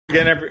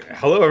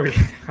Hello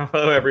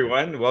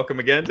everyone. Welcome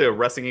again to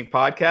Wrestling Inc.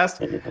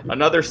 Podcast.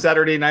 Another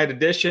Saturday night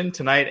edition.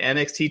 Tonight,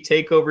 NXT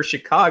Takeover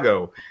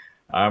Chicago.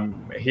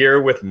 I'm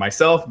here with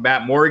myself,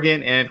 Matt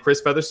Morgan, and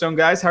Chris Featherstone.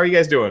 Guys, how are you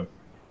guys doing?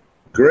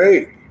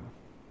 Great.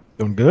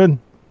 Doing good.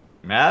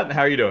 Matt,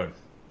 how are you doing?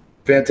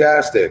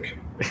 Fantastic.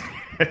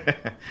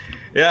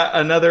 Yeah,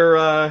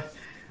 another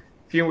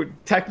few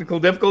technical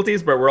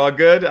difficulties, but we're all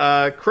good.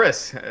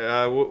 Chris,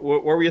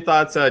 what were your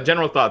thoughts?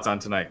 General thoughts on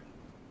tonight?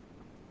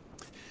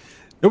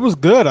 It was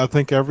good. I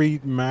think every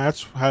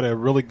match had a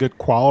really good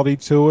quality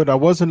to it. I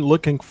wasn't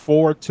looking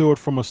forward to it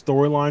from a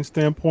storyline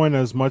standpoint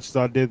as much as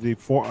I did the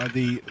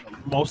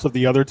most of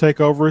the other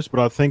takeovers,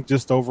 but I think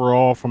just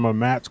overall from a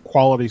match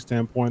quality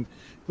standpoint,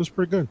 it was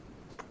pretty good.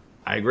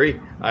 I agree.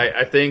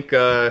 I think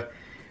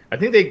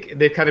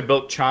they kind of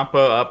built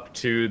Ciampa up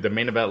to the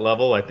main event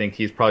level. I think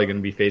he's probably going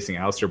to be facing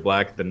Aleister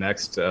Black at the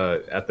next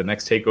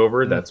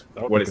takeover. That's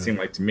what it seemed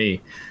like to me.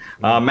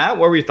 Matt,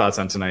 what were your thoughts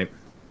on tonight?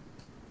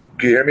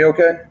 Can you hear me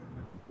okay?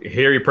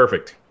 Hear you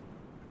perfect.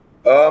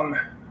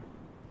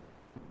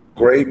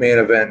 Great main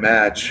event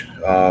match.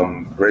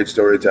 Great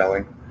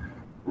storytelling.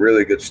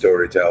 Really good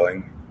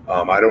storytelling.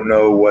 I don't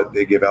know what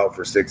they give out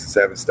for 6 and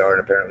 7 star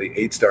and apparently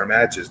 8-star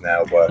matches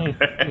now, but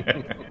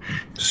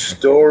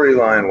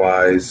storyline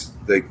wise,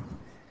 the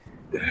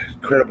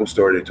incredible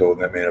story they told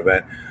in that main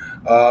event.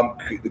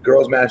 The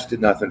girls' match did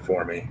nothing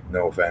for me.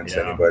 No offense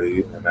to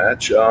anybody in the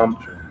match. And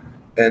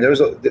there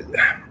was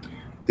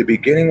the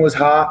beginning was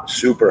hot,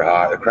 super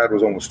hot. The crowd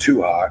was almost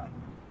too hot.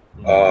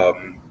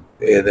 And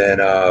then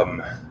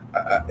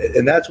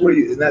and that's where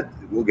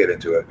we'll get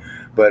into it.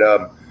 But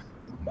I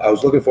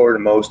was looking forward to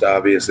most,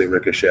 obviously,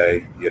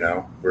 Ricochet,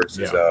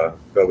 versus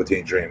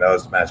Velveteen Dream. That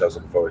was the match I was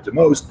looking forward to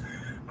most.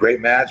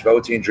 Great match.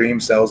 Velveteen Dream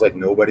sells like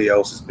nobody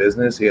else's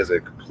business. He has a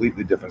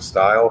completely different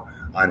style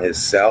on his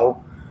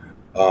sell.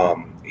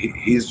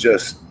 He's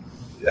just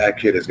 – that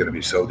kid is going to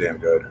be so damn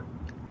good.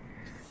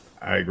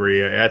 I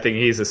agree. I think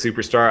he's a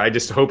superstar. I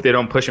just hope they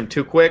don't push him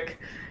too quick.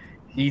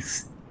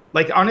 He's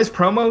like on his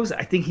promos,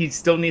 I think he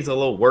still needs a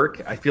little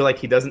work. I feel like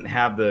he doesn't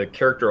have the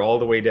character all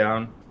the way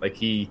down. Like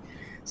he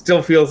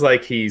still feels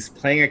like he's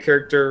playing a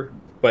character,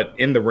 but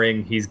in the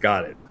ring, he's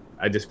got it.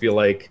 I just feel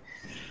like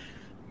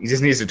he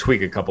just needs to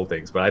tweak a couple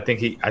things, but I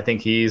think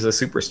he's a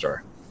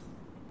superstar.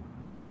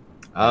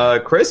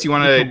 Chris, you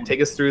want to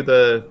take us through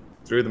the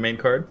main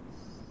card?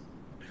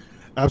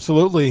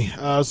 Absolutely.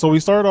 So we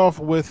start off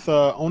with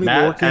Oney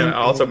Lorcan, and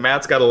also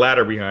Matt's got a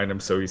ladder behind him,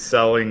 so he's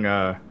selling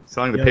the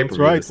pay-per-view. That's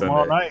right. This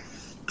Tomorrow Sunday.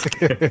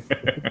 night.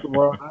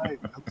 Tomorrow night.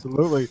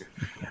 Absolutely.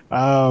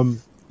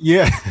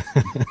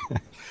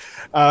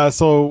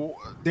 So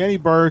Danny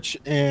Burch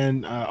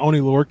and Oney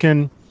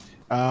Lorcan.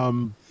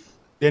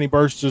 Danny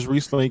Burch just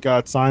recently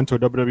got signed to a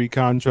WWE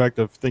contract,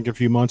 I think a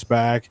few months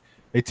back.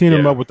 They teamed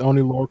him up with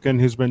Oney Lorcan,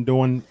 who's been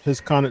doing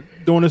his kind of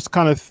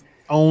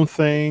own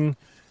thing,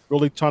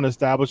 really trying to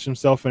establish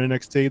himself in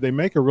NXT. They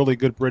make a really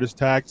good British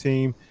tag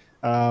team.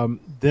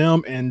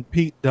 Them and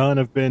Pete Dunne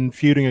have been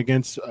feuding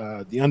against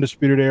the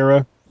Undisputed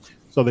Era.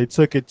 So they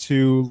took it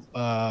to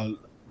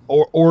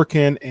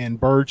Orkin and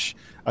Burch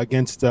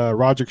against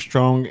Roderick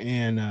Strong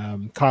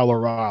and Kyle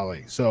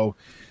O'Reilly. So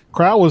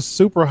crowd was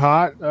super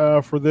hot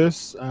for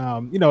this.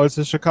 It's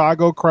a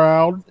Chicago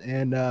crowd,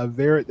 and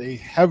they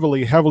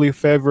heavily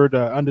favored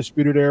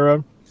Undisputed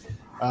Era.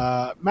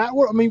 Matt,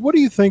 what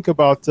do you think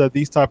about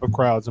these type of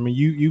crowds? I mean,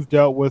 you've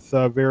dealt with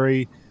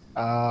very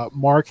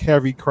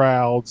mark-heavy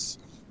crowds.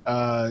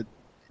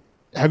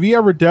 Have you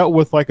ever dealt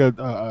with like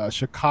a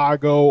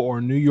Chicago or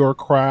New York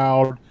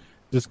crowd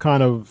just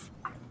kind of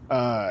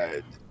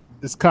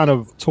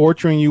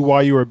torturing you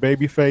while you were a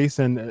babyface?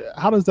 And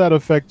how does that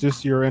affect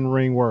just your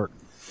in-ring work?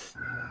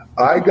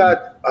 I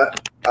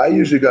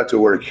usually got to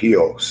work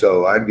heel,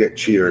 so I'd get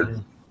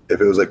cheered if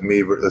it was like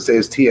me. Let's say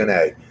it's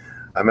TNA.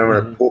 I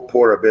remember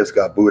Poor Abyss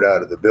got booed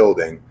out of the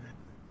building,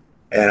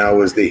 and I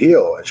was the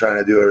heel and trying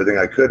to do everything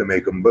I could to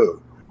make them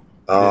boo,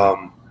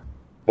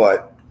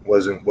 but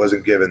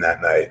wasn't given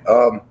that night.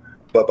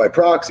 But by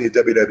proxy at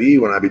WWE,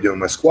 when I'd be doing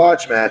my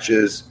squash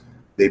matches,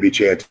 they'd be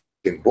chanting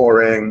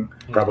boring,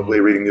 probably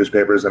reading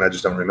newspapers, and I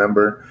just don't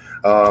remember,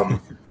 and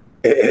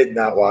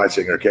not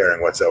watching or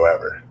caring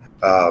whatsoever.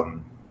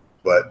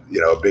 But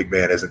a big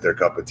man isn't their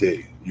cup of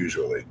tea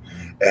usually,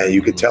 and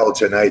you could tell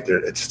tonight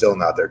it's still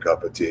not their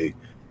cup of tea.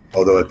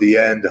 Although at the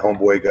end,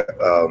 Homeboy got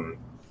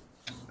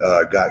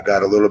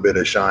a little bit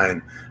of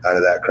shine out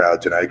of that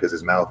crowd tonight because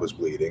his mouth was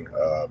bleeding.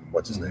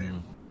 What's his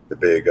name? The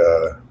big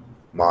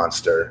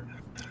monster,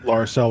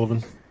 Lars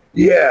Sullivan.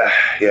 Yeah.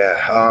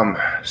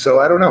 So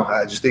I don't know.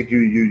 I just think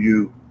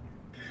it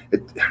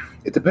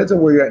depends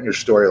on where you're at in your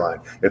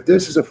storyline. If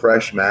this is a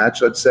fresh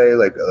match, let's say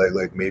like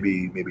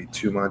maybe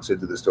 2 months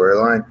into the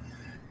storyline,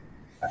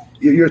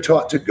 you're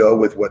taught to go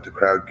with what the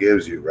crowd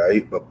gives you,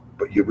 right? But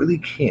you really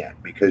can't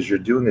because you're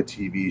doing a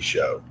TV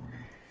show,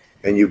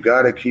 and you've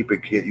got to keep it.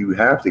 You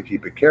have to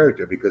keep a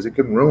character because it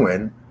can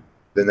ruin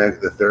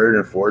the third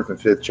and fourth and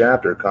fifth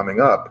chapter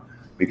coming up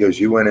because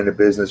you went into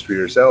business for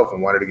yourself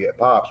and wanted to get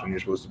pops when you're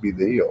supposed to be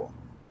the heel.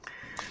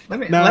 Let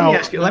me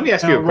ask you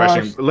a question.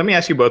 Raj, Let me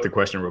ask you both a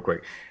question real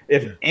quick.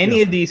 If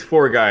any of these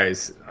four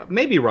guys,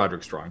 maybe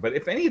Roderick Strong, but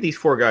if any of these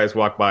four guys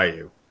walk by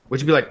you, would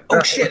you be like,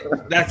 "Oh shit,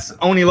 that's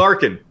Oni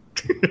Larkin,"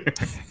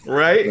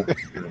 right?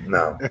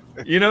 No.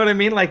 You know what I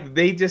mean? Like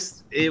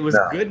it was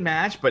a good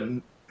match, but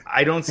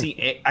I don't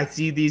see. I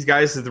see these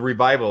guys as the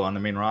revival on the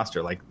main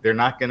roster. Like they're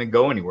not going to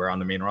go anywhere on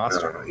the main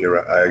roster. No, you're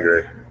right. I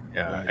agree.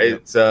 Yeah,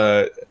 it's.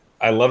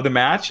 I love the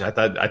match. I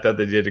thought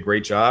they did a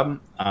great job.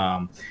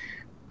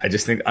 I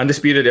just think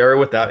Undisputed Era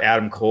without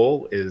Adam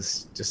Cole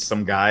is just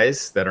some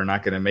guys that are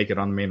not going to make it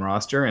on the main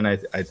roster. And I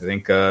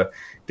think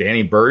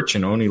Danny Burch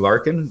and Oni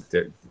Larkin,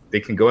 they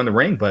can go in the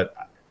ring. But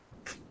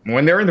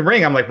when they're in the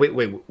ring, I'm like, wait,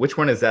 which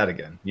one is that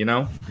again? You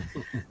know?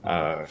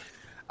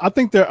 I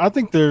think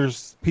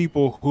there's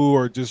people who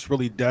are just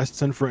really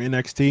destined for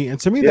NXT. And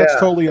to me, that's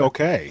totally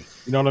okay.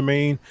 You know what I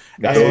mean?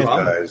 That's the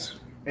problem. Guys.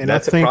 And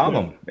that's the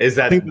problem is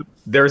that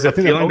there's a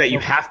feeling that you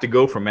have to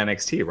go from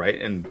NXT,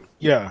 right? And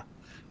yeah,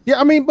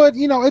 I mean, but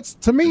it's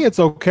to me, it's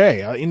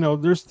okay.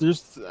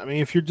 There's, I mean,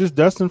 if you're just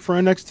destined for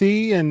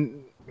NXT,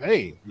 and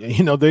hey,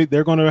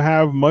 they're going to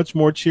have much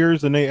more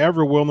cheers than they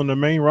ever will in the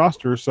main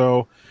roster.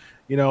 So,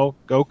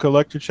 go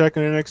collect your check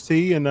in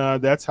NXT,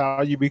 and that's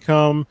how you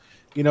become.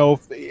 And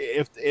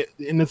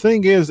the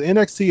thing is,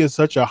 NXT is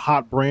such a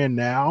hot brand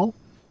now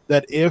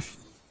that if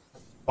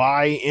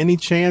by any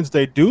chance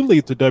they do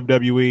leave the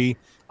WWE,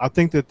 I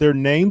think that their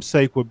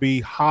namesake would be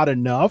hot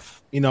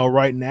enough,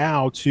 right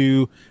now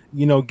to,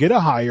 get a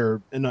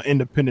higher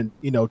independent,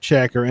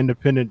 check or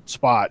independent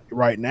spot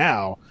right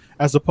now,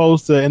 as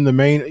opposed to in the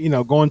main,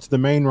 going to the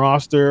main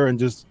roster and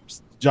just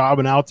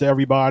jobbing out to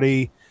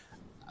everybody.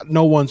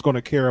 No one's going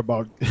to care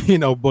about,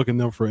 booking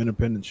them for an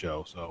independent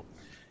show. So,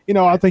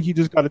 I think you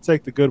just got to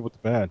take the good with the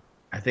bad.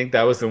 I think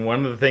that was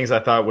one of the things I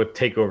thought with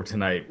TakeOver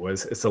tonight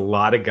was it's a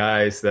lot of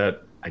guys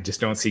that I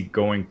just don't see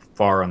going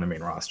far on the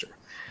main roster.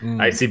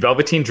 I see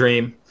Velveteen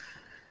Dream.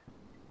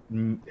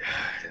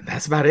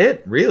 That's about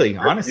it, really,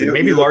 honestly.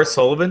 Maybe Lars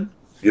Sullivan.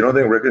 You don't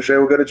think Ricochet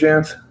will get a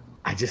chance?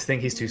 I just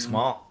think he's too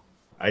small.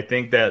 I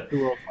think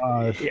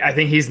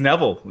he's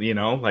Neville,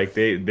 like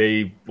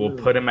they will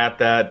put him at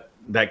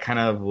that kind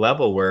of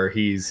level where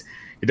he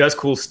does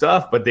cool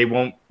stuff, but they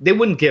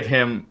wouldn't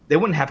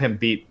have him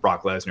beat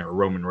Brock Lesnar or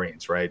Roman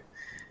Reigns, right?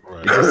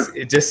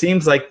 It just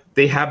seems like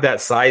they have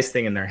that size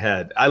thing in their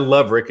head. I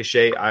love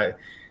Ricochet.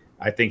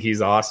 I think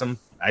he's awesome.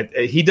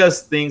 He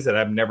does things that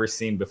I've never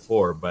seen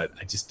before, but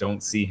I just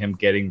don't see him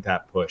getting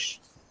that push.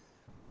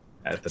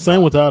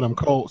 Same with Adam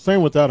Cole. I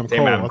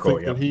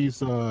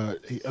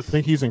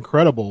think he's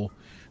incredible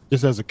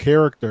just as a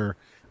character,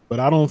 but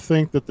I don't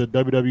think that the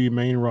WWE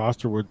main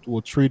roster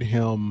will treat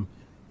him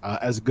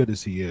as good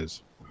as he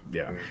is.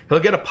 Yeah, he'll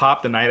get a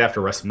pop the night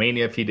after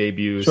WrestleMania if he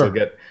debuts. Sure. He'll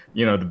get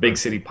the big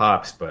city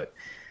pops, but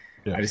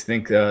I just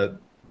think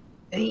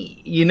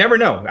you never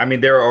know. I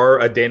mean, there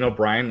are a Daniel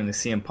Bryan and a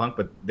CM Punk,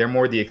 but they're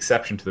more the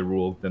exception to the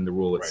rule than the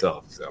rule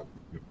itself. So,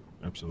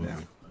 absolutely, I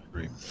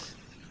agree.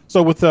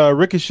 So with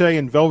Ricochet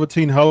and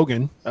Velveteen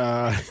Hogan,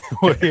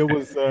 it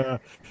was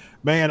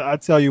man. I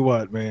tell you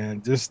what,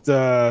 man, just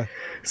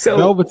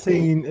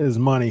Velveteen is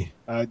money.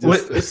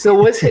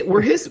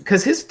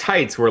 Because his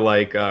tights were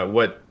like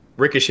what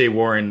Ricochet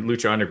wore in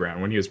Lucha Underground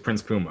when he was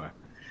Prince Puma.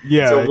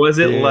 Yeah. So was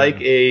it like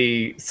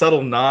a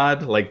subtle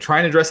nod, like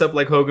trying to dress up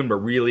like Hogan, but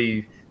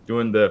really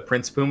doing the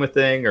Prince Puma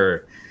thing,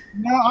 or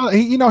no?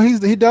 He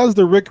does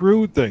the Rick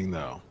Rude thing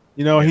though.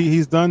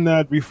 He's done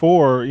that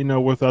before.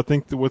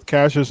 With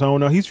Cassius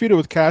Ohno, he's feuded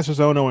with Cassius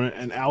Ohno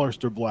and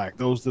Aleister Black.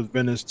 Those have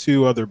been his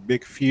two other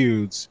big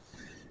feuds,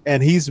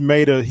 and he's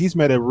made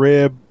a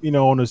rib,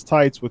 on his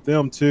tights with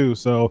them too.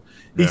 So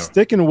he's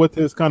sticking with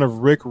his kind of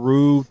Rick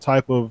Rude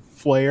type of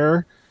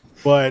flair,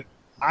 but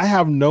I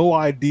have no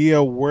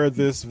idea where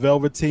this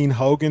Velveteen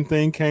Hogan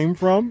thing came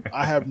from.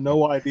 I have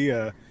no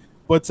idea.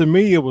 But to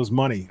me, it was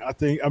money.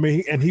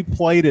 And he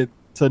played it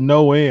to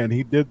no end.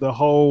 He did the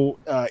whole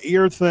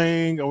ear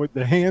thing or with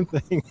the hand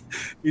thing.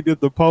 He did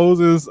the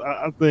poses.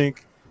 I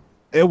think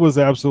it was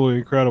absolutely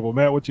incredible.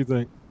 Matt, what you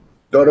think?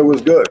 I thought it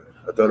was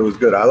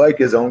good. I like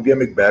his own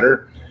gimmick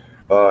better.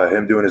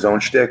 Him doing his own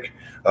shtick.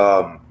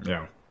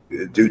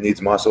 Dude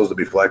needs muscles to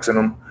be flexing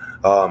them.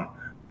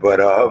 But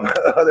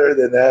other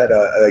than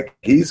that,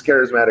 he's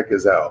charismatic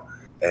as hell.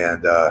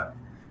 And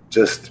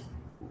just,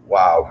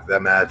 wow,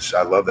 that match.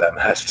 I love that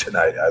match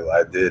tonight.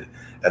 I did.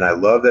 And I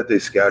love that they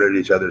scouted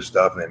each other's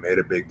stuff and they made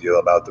a big deal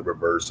about the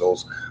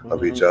reversals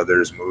of each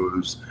other's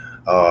moves.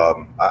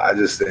 I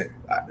just think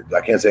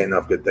I can't say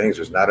enough good things.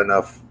 There's not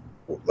enough,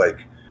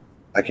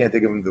 I can't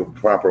think of the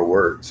proper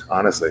words.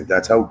 Honestly,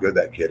 that's how good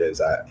that kid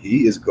is.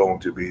 He is going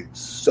to be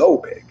so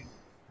big.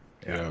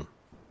 Yeah.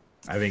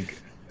 I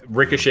think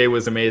Ricochet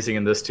was amazing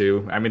in this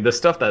too. I mean, the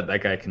stuff that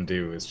guy can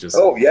do is just.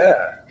 Oh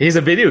yeah. He's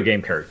a video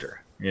game character.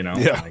 He's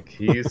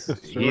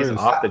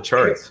off the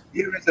charts.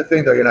 Here's the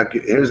thing, though.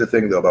 Here's the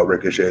thing, though, about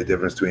Ricochet. The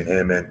difference between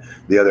him and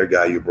the other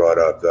guy you brought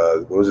up.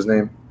 What was his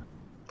name?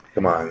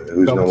 Come on,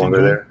 who's no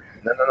longer there?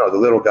 No. The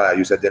little guy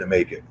you said didn't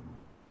make it.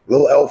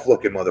 Little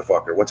elf-looking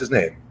motherfucker. What's his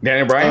name?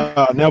 Daniel Bryan.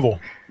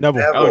 Neville.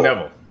 Oh,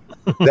 Neville.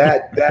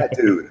 That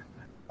dude.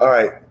 All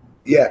right.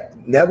 Yeah,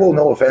 Neville,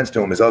 no offense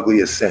to him, is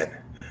ugly as sin.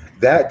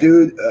 That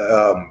dude,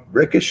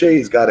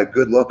 Ricochet's got a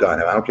good look on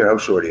him. I don't care how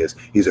short he is.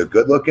 He's a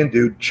good-looking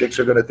dude. Chicks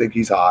are going to think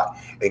he's hot,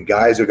 and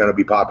guys are going to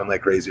be popping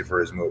like crazy for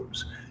his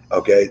moves.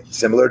 Okay?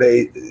 Similar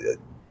to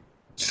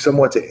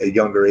somewhat to a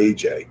younger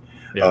AJ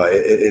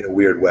in a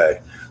weird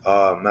way.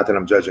 Not that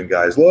I'm judging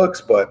guys'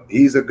 looks, but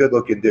he's a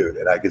good-looking dude,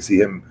 and I can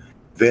see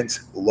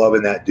Vince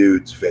loving that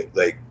dude's face.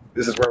 Like,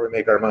 this is where we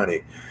make our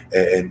money,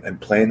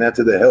 and playing that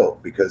to the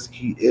hilt because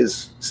he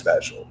is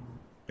special.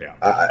 Yeah,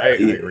 I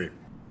agree.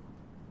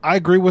 I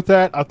agree with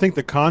that. I think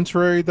the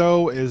contrary,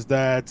 though, is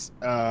that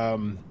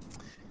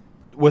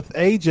with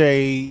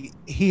AJ,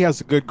 he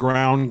has a good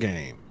ground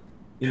game.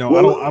 I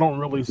don't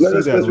really see that.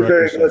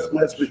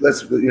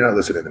 Let's you're not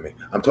listening to me.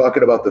 I'm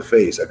talking about the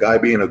face. A guy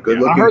being a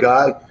good-looking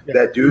guy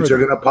that dudes are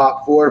gonna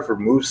pop for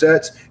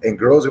movesets, and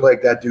girls are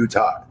like, that dude's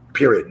hot.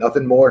 Period.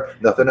 Nothing more.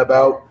 Nothing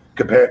about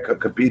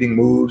competing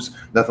moves.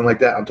 Nothing like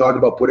that. I'm talking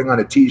about putting on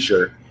a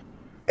T-shirt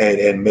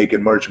and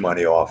making merch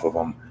money off of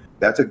him.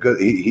 That's a good.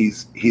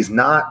 He's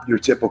not your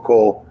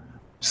typical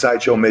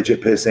sideshow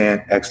midget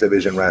pissant X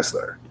Division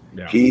wrestler.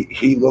 Yeah.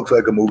 He looks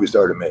like a movie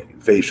star to me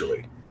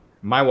facially.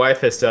 My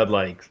wife has said,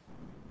 like,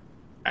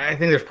 I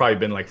think there's probably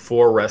been like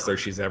 4 wrestlers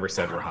she's ever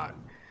said were hot,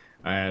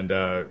 and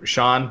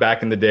Shawn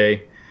back in the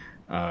day,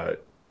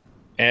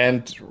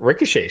 and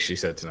Ricochet she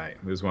said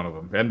tonight was one of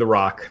them, and The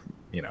Rock,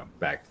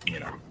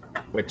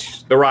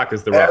 which The Rock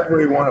is The Rock.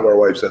 Every one of our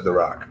wives said The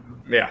Rock.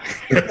 Yeah,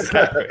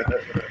 exactly.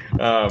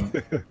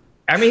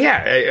 I mean,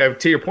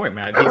 to your point,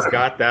 Matt, he's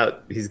got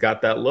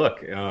that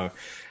look,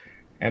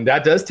 and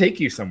that does take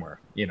you somewhere.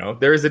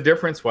 There is a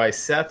difference why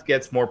Seth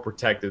gets more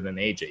protected than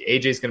AJ.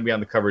 AJ is going to be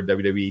on the cover of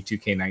WWE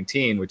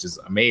 2K19, which is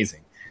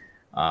amazing.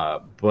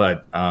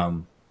 But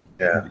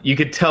you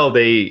could tell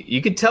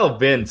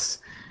Vince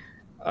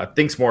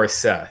thinks more of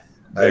Seth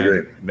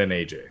than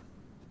AJ.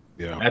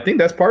 Yeah, and I think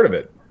that's part of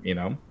it.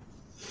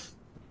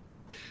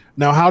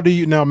 Now, how do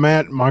you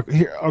Matt?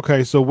 Here,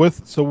 okay, so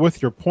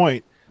with your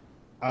point.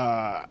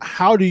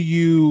 How do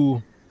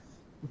you,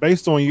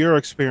 based on your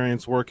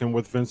experience working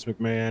with Vince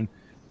McMahon,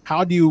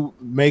 how do you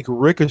make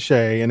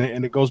Ricochet, and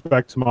it goes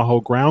back to my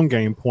whole ground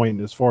game point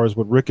as far as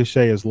what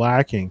Ricochet is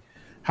lacking,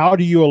 how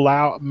do you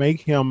make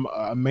him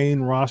a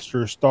main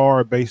roster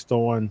star based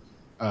on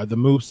the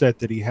moveset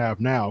that he have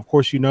now? Of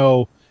course,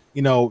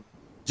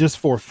 just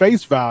for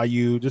face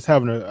value, just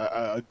having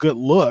a good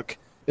look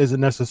isn't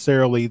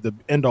necessarily the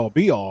end-all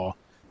be-all.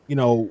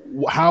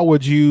 How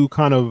would you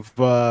kind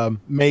of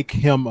make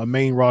him a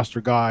main roster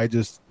guy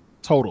just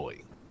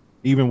totally,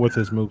 even with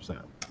his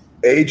moveset?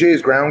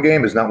 AJ's ground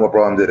game is not what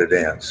brought him to the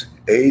dance.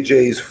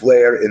 AJ's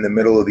flair in the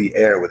middle of the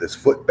air with his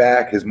foot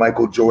back, his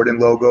Michael Jordan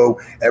logo,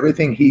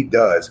 everything he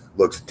does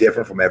looks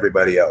different from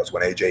everybody else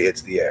when AJ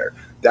hits the air.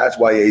 That's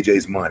why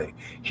AJ's money.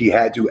 He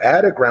had to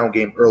add a ground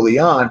game early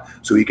on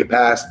so he could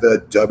pass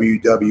the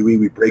WWE,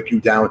 we break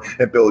you down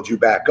and build you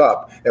back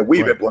up. And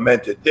we've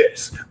implemented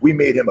this. We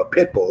made him a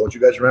pit bull. Don't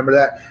you guys remember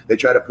that? They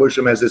try to push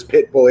him as this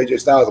pit bull, AJ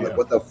Styles. I'm like,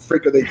 what the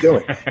frick are they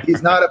doing?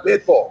 He's not a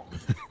pit bull.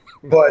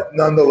 But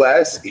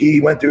nonetheless,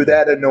 he went through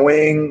that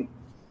annoying.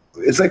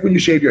 It's like when you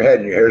shave your head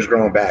and your hair's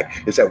growing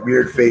back. It's that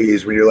weird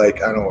phase where you're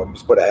like, I don't know,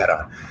 just put a hat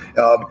on.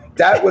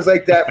 That was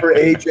like that for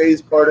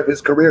AJ's part of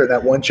his career in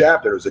that one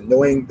chapter. It was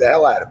annoying the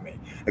hell out of me.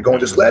 And going,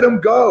 just let him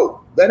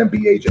go. Let him be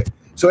AJ.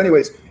 So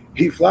anyways,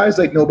 he flies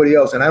like nobody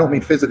else. And I don't mean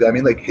physically. I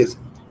mean like his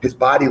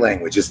body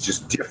language is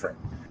just different.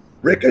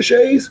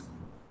 Ricochet's,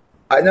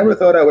 I never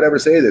thought I would ever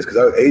say this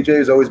because AJ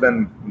has always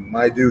been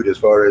my dude as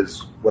far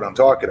as what I'm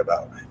talking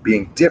about.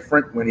 Being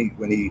different when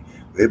he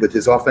with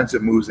his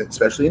offensive moves,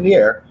 especially in the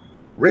air.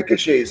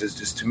 Ricochet's is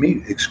just, to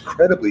me,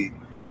 incredibly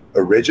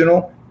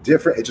original,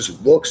 different. It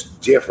just looks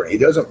different. He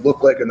doesn't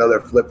look like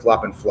another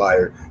flip-flopping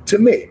flyer to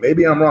me.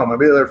 Maybe I'm wrong.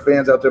 Maybe there are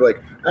fans out there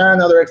like,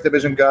 another X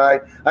Division guy.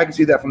 I can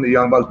see that from the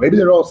Young Bucks. Maybe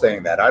they're all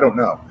saying that. I don't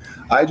know.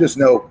 I just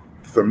know,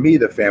 for me,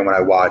 the fan, when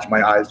I watch,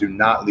 my eyes do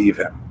not leave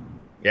him.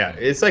 Yeah,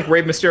 it's like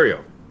Rey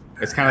Mysterio.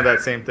 It's kind of that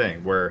same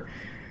thing where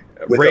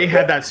Ray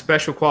had that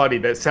special quality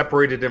that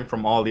separated him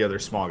from all the other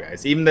small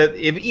guys. Even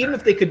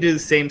if they could do the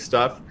same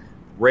stuff,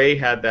 Ray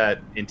had that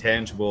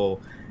intangible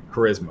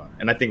charisma,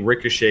 and I think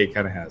Ricochet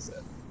kind of has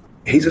that.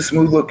 He's a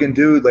smooth-looking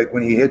dude. Like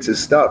when he hits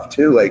his stuff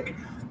too, like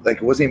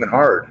it wasn't even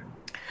hard.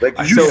 Like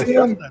did you see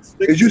him?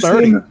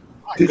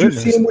 Did you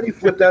see him when he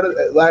flipped out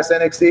of last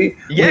NXT?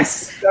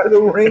 Yes. Out of the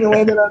ring and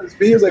landed on his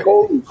feet. He was like,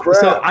 holy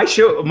crap.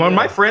 So when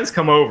my friends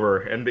come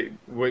over and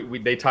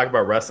they talk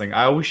about wrestling,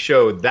 I always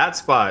show that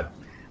spot.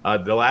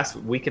 The last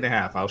week and a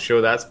half, I'll show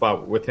that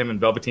spot with him in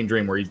Velveteen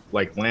Dream where he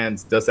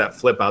does that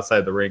flip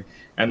outside the ring,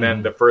 and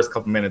then the first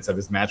couple minutes of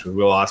his match with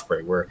Will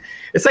Ospreay, where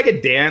it's like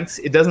a dance.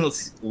 It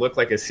doesn't look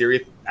like a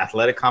serious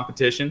athletic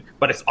competition,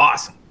 but it's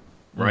awesome,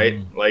 right?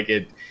 Like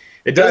it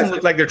doesn't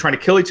look like they're trying to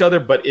kill each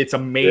other, but it's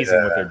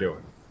amazing what they're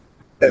doing.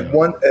 And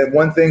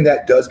one thing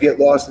that does get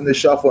lost in the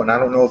shuffle, and I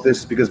don't know if this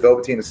is because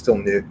Velveteen is still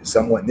new,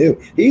 somewhat new.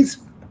 He's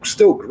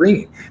still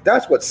green.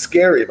 That's what's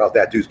scary about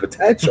that dude's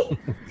potential.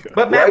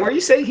 But Matt, were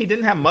you saying he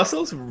didn't have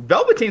muscles?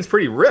 Velveteen's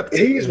pretty ripped.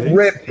 He's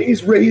ripped.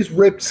 He's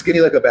ripped, skinny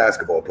like a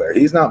basketball player.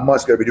 He's not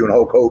muscular. Be doing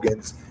Hulk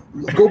Hogan's.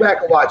 Go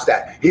back and watch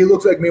that. He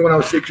looks like me when I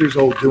was 6 years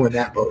old doing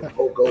that pose,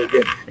 Hulk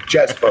Hogan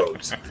chest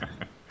pose.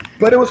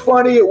 But it was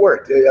funny. It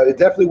worked. It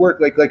definitely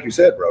worked. Like you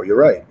said, bro. You're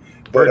right.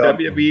 But for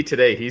WWE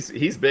today,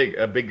 he's big,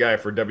 a big guy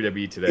for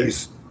WWE today.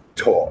 He's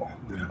tall.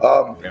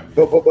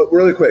 But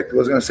really quick, I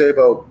was going to say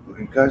about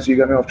guys. You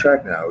got me off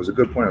track now. It was a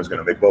good point I was going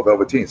to make about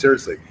Velveteen.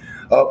 Seriously.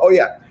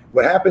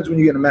 What happens when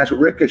you get in a match with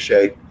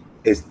Ricochet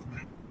is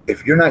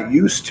if you're not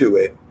used to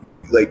it,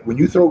 like when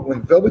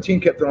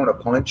Velveteen kept throwing a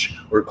punch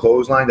or a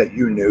clothesline that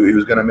you knew he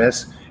was going to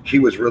miss, he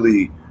was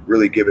really,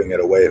 really giving it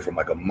away from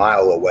like a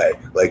mile away.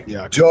 Like,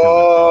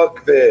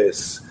 duck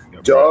this.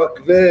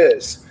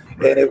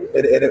 And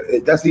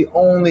it that's the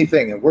only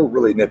thing, and we're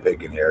really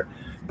nitpicking here,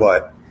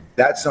 but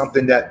that's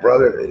something that,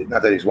 brother,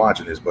 not that he's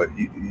watching this, but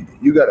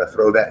you got to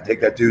throw that and take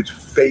that dude's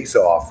face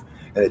off,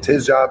 and it's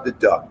his job to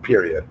duck,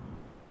 period.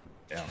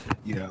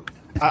 Yeah.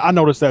 I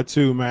noticed that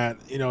too, Matt,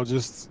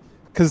 just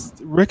because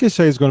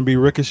Ricochet is going to be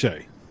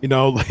Ricochet,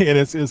 and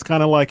it's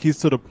kind of like he's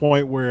to the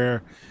point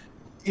where,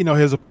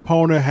 his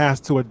opponent has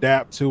to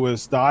adapt to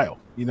his style,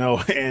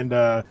 and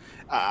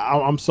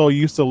I'm so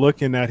used to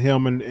looking at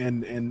him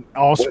and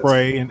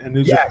Ospreay and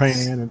New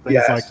Japan and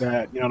things like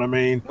that. You know what I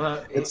mean?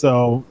 Well, and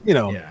so,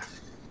 Yeah.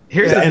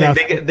 Here's the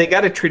thing: they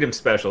got to treat him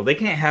special. They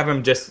can't have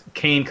him just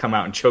Kane come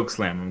out and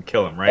chokeslam him and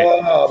kill him, right?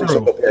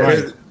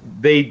 Right.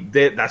 They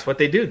that's what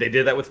they do. They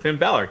did that with Finn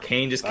Balor.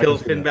 Kane just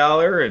killed Finn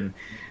Balor, and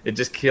it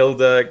just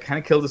kind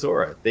of killed his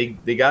aura.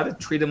 They got to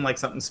treat him like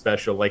something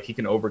special, like he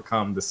can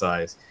overcome the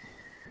size.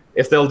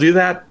 If they'll do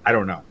that, I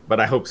don't know, but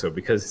I hope so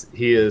because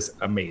he is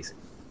amazing.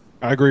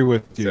 I agree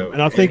with you, and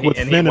I think with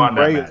Finn and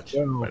Ray as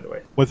well. By the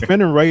way, with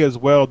Finn and Ray as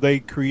well, they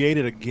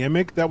created a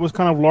gimmick that was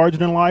kind of larger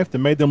than life that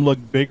made them look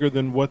bigger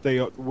than what they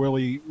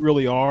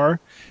really are.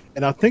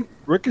 And I think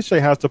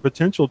Ricochet has the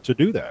potential to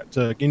do that,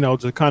 to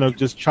kind of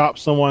just chop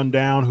someone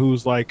down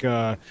who's like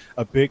a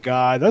big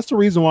guy. That's the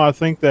reason why I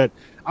think that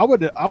I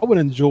would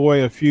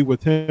enjoy a feud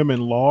with him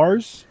and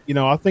Lars.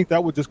 I think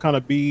that would just kind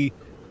of be.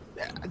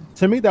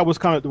 To me, that would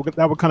kind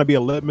of be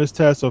a litmus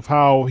test of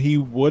how he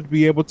would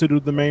be able to do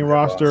the main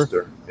roster.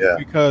 Yeah.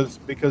 Because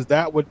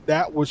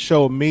that would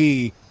show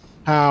me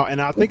how,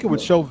 and I think it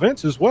would show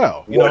Vince as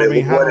well. What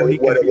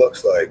it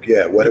looks like.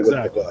 Yeah, what it would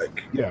look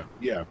like. Yeah.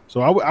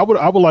 So I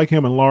would like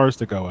him and Lars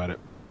to go at it.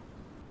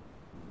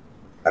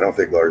 I don't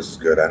think Lars is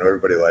good. I know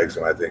everybody likes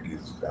him. I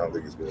don't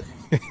think he's good.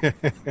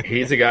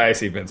 He's a guy I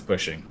see Vince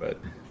pushing, but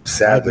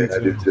sadly, I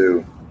do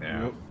too.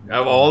 Yeah.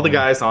 Of all the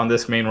guys on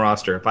this main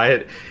roster, if I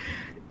had.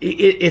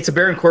 It's a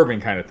Baron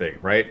Corbin kind of thing,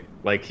 right?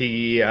 Like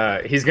he's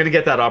going to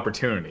get that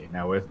opportunity.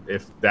 Now,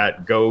 if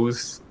that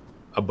goes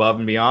above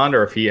and beyond,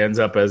 or if he ends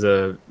up as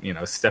a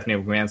Stephanie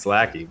McMahon's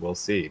lackey, we'll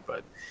see.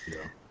 But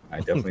I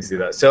definitely see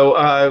that.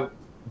 So,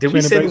 did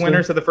we say the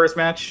winners of the first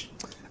match?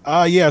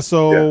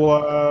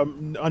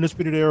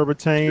 Undisputed Era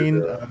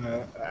retained.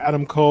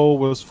 Adam Cole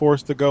was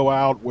forced to go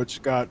out,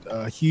 which got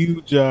a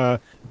huge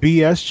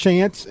BS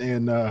chant,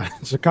 and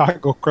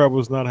Chicago crowd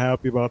was not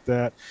happy about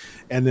that.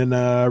 And then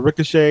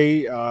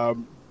Ricochet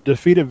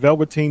defeated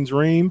Velveteen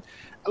Dream.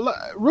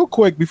 Real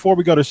quick, before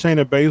we go to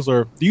Shayna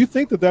Baszler, do you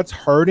think that that's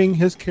hurting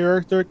his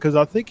character? Because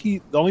I think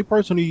the only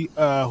person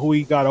who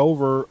he got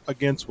over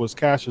against was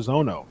Cassius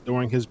Ohno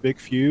during his big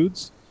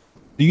feuds.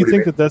 Do you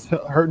think that that's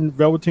hurting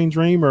Velveteen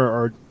Dream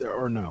or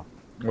no?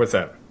 What's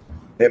that?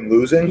 Him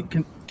losing? He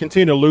can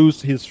continue to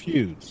lose his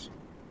feuds.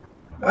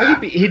 Well,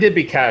 he did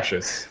beat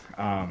Cassius.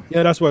 Yeah,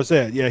 that's what I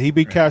said. Yeah, he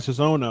beat Cassius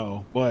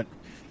Ohno, but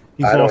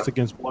he's lost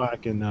against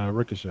Black and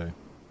Ricochet.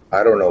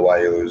 I don't know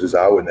why he loses.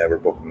 I would never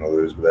book him to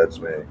lose, but that's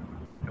me.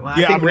 Well,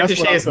 I think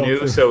Ricochet is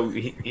new, so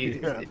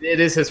it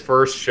is his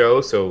first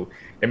show, so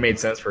it made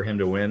sense for him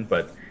to win.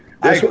 But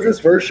this was his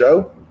first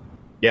show?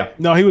 Yeah.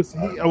 No, he was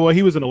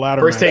in a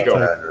ladder first match.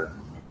 Takeover.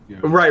 Yeah.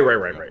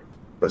 Right.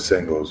 But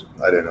singles.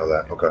 I didn't know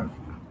that. Okay.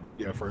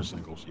 Yeah, first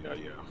singles.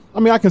 Yeah.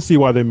 I mean, I can see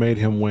why they made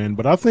him win,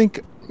 but I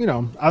think,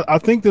 I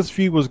think this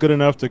feud was good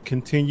enough to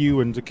continue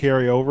and to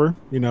carry over,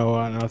 and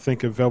I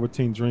think if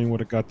Velveteen Dream would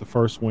have got the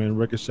first win,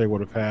 Ricochet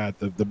would have had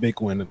the big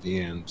win at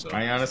the end. So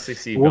I honestly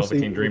see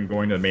Velveteen Dream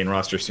going to the main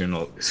roster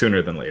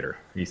sooner than later.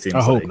 He seems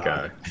like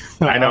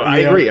I know. I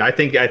agree. I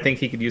think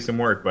he could use some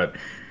work, but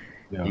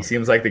he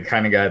seems like the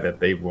kind of guy that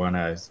they want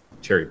to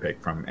cherry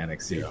pick from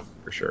NXT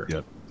for sure.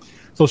 Yeah.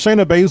 So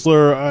Shayna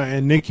Baszler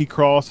and Nikki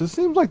Cross, it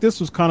seems like this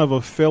was kind of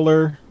a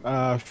filler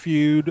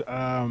feud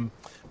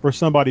for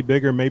somebody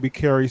bigger, maybe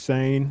Kairi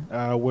Sane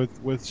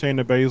with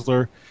Shayna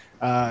Baszler.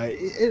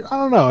 I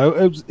don't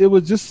know. It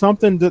was just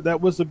something that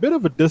was a bit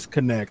of a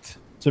disconnect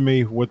to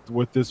me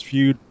with this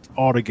feud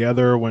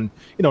altogether. When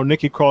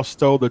Nikki Cross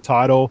stole the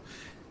title,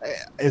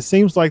 it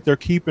seems like they're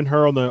keeping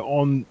her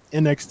on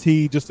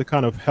NXT just to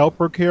kind of help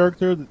her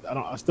character.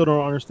 I still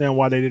don't understand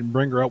why they didn't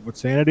bring her up with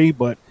Sanity,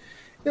 but.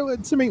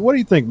 To me, what do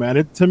you think,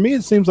 man? To me,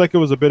 it seems like it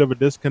was a bit of a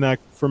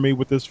disconnect for me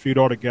with this feud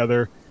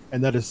altogether,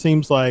 and that it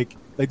seems like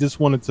they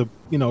just wanted to,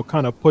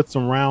 kind of put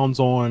some rounds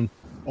on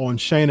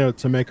Shayna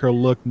to make her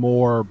look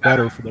more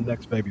better for the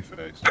next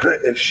babyface.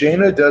 If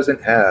Shayna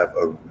doesn't have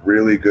a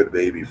really good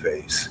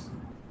babyface,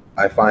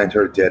 I find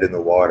her dead in the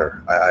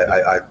water.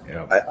 I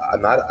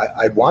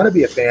want to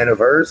be a fan of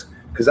hers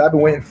because I've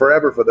been waiting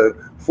forever for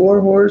the 4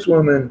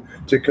 Horsewomen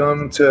to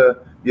come to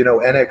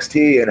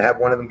NXT and have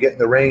one of them get in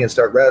the ring and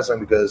start wrestling,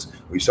 because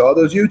we saw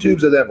those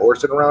YouTubes of them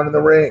horsing around in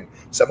the ring.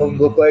 Some of them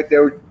look like they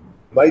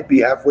might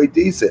be halfway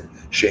decent.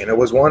 Shayna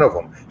was one of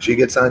them. She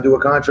gets signed to a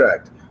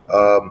contract.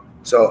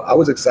 So I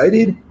was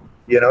excited,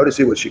 to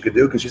see what she could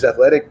do because she's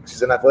athletic.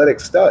 She's an athletic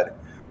stud.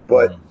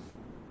 But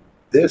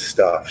this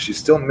stuff, she's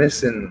still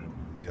missing.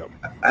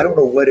 I don't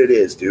know what it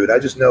is, dude. I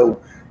just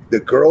know the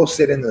girl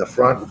sitting in the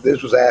front.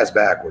 This was ass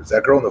backwards.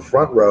 That girl in the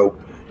front row,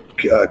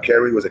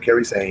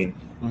 Kairi Sane,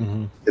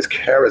 is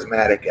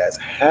charismatic as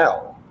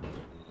hell.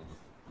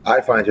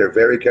 I find her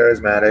very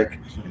charismatic.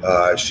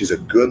 She's a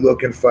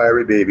good-looking,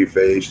 fiery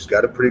babyface. She's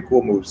got a pretty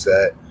cool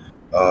moveset.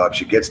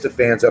 She gets the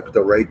fans up at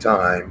the right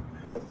time.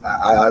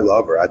 I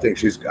love her. I think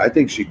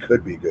she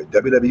could be good.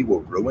 WWE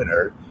will ruin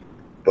her,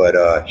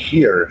 but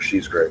here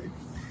she's great.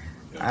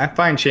 I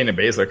find Shayna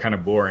Baszler kind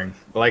of boring.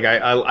 Like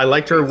I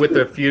liked her with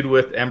the feud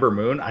with Ember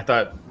Moon.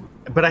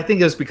 But I think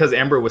it was because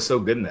Ember was so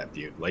good in that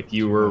feud. Like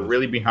you were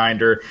really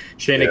behind her.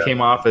 Shayna came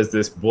off as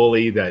this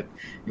bully that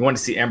you wanted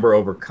to see Ember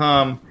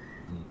overcome.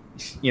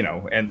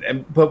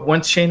 But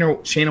once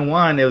Shayna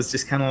won, it was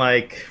just kind of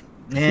like,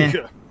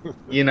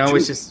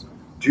 it's just.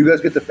 Do you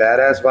guys get the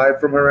badass vibe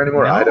from her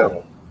anymore? No, I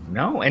don't.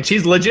 No, and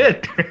she's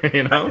legit.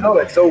 No,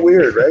 it's so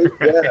weird, right?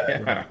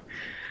 Yeah.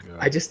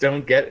 I just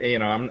don't get.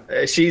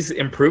 She's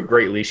improved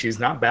greatly. She's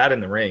not bad in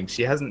the ring.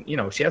 She hasn't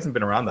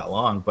been around that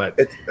long. But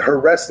it's her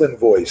wrestling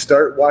voice.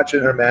 Start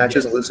watching her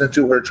matches and listen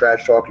to her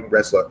trash talking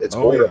wrestler. It's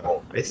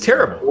horrible. It's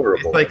terrible. It's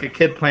horrible. It's like a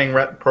kid playing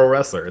pro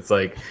wrestler. It's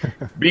like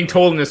being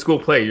told in a school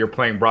play you're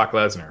playing Brock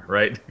Lesnar,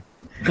 right?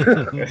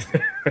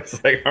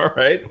 It's like all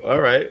right.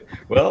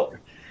 Well,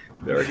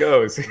 there it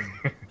goes.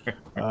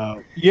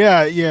 I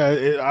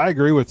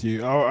agree with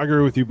you. I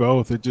agree with you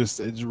both.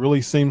 It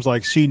really seems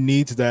like she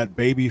needs that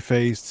baby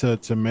face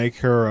to make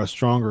her a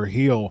stronger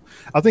heel.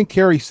 I think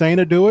Kairi Sane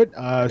to do it.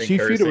 She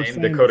feuded with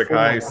Dakota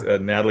Kai.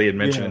 Natalie had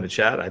mentioned in the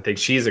chat. I think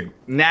she's a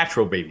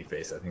natural baby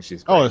face. I think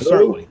she's great.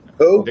 Certainly.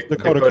 Who?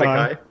 Dakota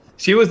Kai.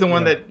 She was the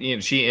one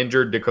that she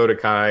injured Dakota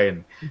Kai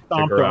and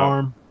stomped her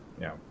arm.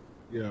 Yeah.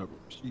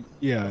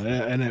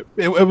 And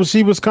it was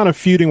she was kind of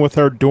feuding with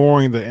her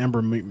during the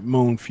Ember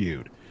Moon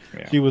feud.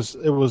 Yeah. It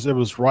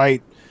was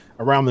right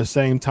around the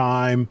same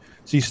time.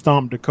 She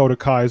stomped Dakota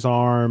Kai's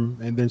arm,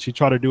 and then she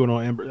tried to do it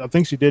on Ember. I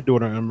think she did do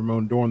it on Ember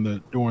Moon during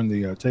the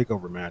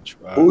takeover match.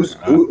 Who's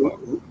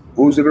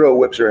the girl who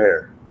whips her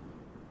hair?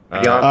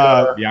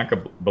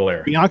 Bianca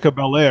Belair. Bianca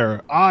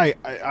Belair.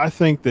 I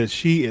think that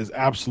she is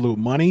absolute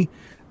money.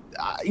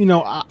 She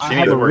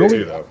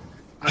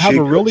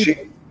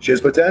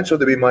has potential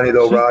to be money,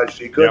 though, Raj.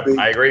 She could be.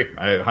 I agree.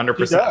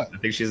 100%. I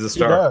think she's a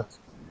star.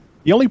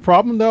 The only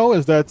problem, though,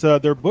 is that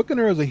they're booking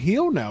her as a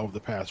heel now over the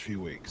past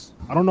few weeks.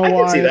 I don't know why. I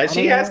can see that.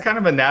 She has kind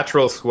of a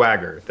natural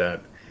swagger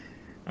that.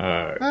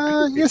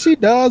 Yes, she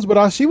does,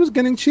 but she was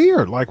getting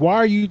cheered. Like, why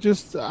are you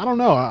just? I don't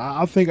know.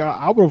 I think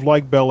I would have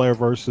liked Belair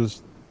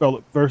versus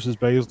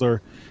Baszler.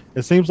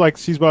 It seems like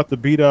she's about to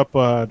beat up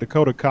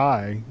Dakota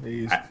Kai.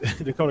 I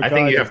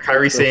think you have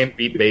Kairi Sane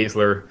beat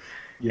Baszler,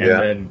 and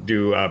then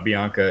do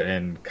Bianca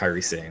and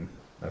Kairi Sane.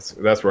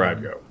 That's where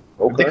I'd go.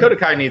 Okay. Dakota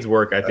Kai needs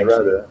work, I think,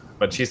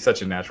 but she's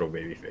such a natural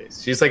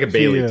babyface. She's like a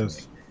Bayley to me.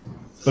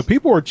 But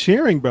people were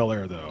cheering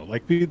Belair, though.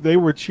 Like they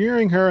were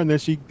cheering her, and then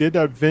she did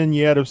that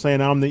vignette of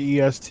saying, "I'm the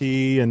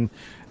EST," and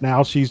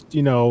now she's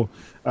bullying.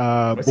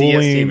 What's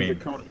EST mean?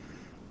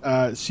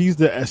 She's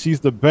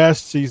the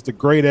best. She's the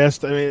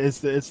greatest. I mean, it's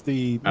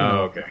the.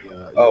 Okay.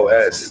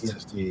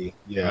 EST.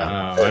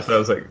 Yeah. I thought it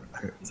was like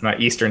it's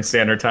not Eastern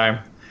Standard Time.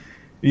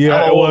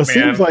 Yeah. It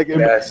seems like.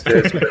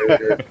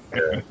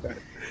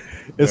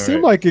 It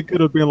seemed like it could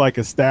have been like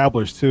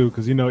established too,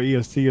 because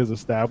EST is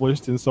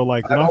established, and so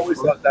like I always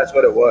thought that's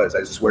what it was.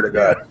 I swear to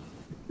God.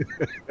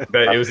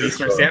 But it was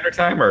Eastern Standard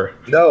Time, or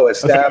no,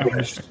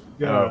 established.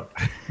 Yeah.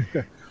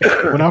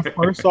 When I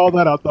first saw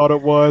that, I thought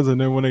it was,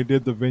 and then when they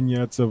did the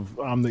vignettes of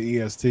 "I'm the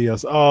EST," I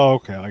said, "Oh,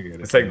 okay, I get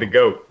it." It's like the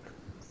goat.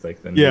 It's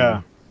like the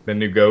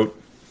new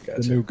goat.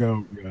 Gotcha. The new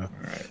goat. Yeah.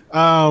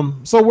 All right.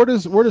 So where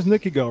does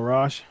Nikki go,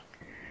 Raj?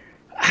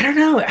 I don't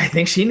know. I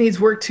think she needs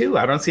work too.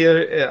 I don't see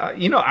her.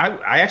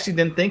 I actually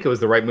didn't think it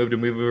was the right move to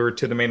move her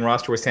to the main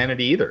roster with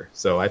Sanity either.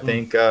 So I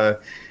think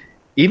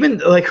even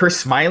like her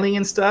smiling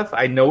and stuff,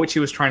 I know what she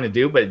was trying to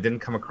do, but it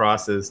didn't come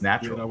across as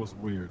natural. Yeah, that was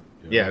weird.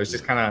 Yeah, it was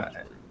just kind of.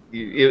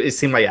 It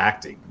seemed like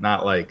acting,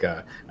 not like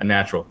a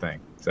natural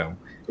thing. So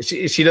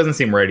she doesn't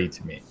seem ready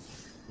to me.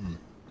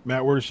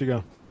 Matt, where does she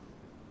go?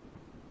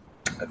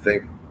 I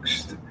think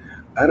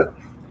I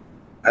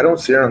don't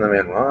see her on the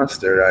main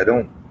roster. I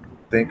don't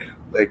think,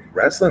 like,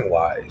 wrestling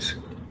wise,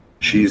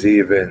 she's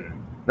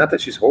even, not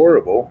that she's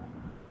horrible,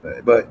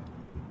 but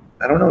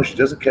I don't know, she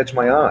doesn't catch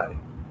my eye.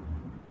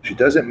 She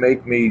doesn't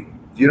make me,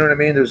 you know what I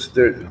mean?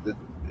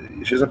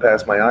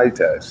 pass my eye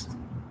test.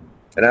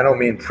 And I don't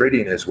mean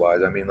prettiness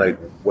wise. I mean like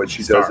what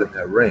she does in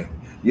that ring.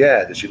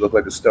 Yeah, does she look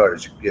like a star?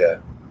 Yeah.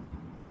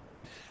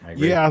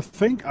 Yeah, I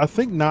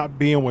think not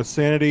being with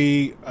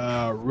Sanity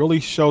really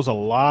shows a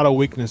lot of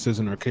weaknesses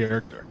in her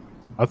character.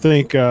 I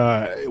think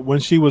when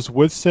she was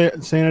with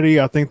Sanity,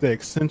 I think they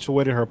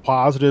accentuated her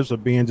positives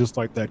of being just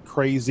like that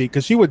crazy,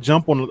 because she would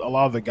jump on a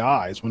lot of the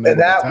guys when they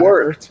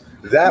worked.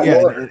 That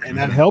worked, and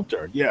that helped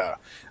her. Yeah,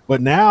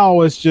 but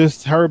now it's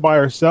just her by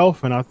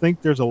herself, and I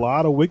think there's a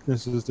lot of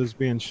weaknesses that's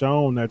being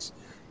shown. That's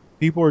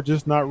people are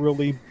just not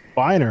really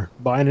buying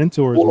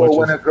into her. Well,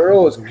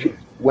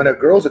 when a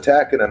girl's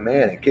attacking a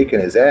man and kicking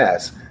his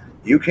ass,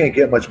 you can't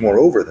get much more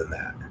over than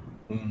that.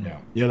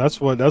 Yeah, that's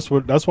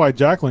why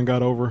Jacqueline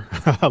got over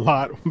a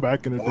lot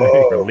back in the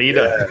day.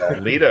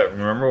 Lita,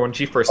 remember when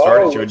she first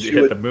started? She would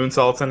hit the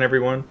moonsaults on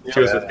everyone. She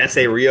was with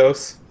S.A.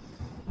 Rios.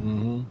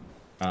 Mm-hmm.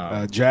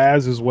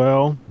 Jazz as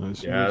well.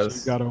 She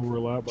got over a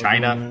lot.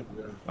 China,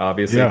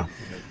 obviously. Yeah.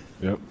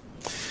 Yep.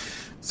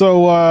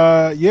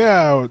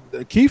 So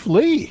Keith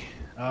Lee,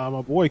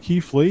 my boy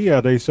Keith Lee.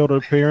 They showed an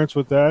appearance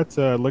with that.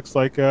 Looks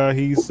like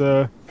he's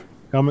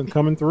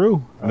coming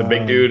through. The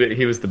big dude.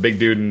 He was the big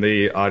dude in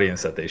the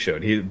audience that they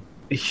showed. He's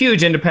a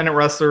huge independent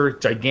wrestler,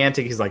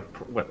 gigantic. He's like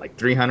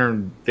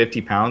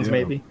 350 pounds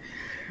maybe.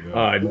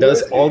 Yeah.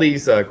 Does all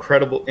these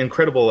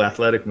incredible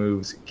athletic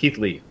moves. Keith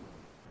Lee.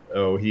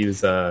 Oh,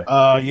 he's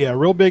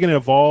real big in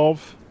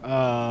Evolve. He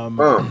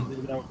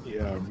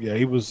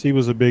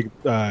was a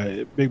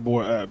big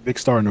boy, big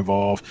star in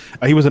Evolve.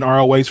 He was in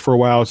ROH for a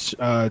while,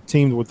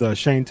 teamed with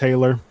Shane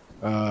Taylor.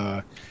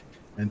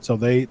 And so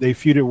they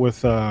feuded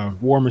with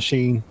War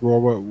Machine,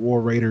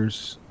 War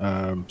Raiders.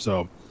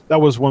 So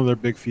that was one of their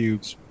big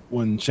feuds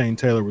when Shane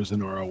Taylor was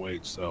in ROH.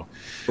 So,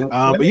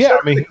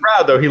 the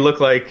crowd though, he looked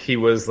like he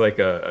was like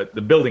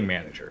the building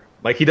manager.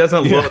 Like he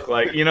doesn't look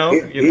like he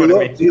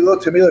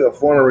looked to me like a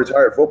former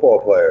retired football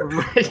player.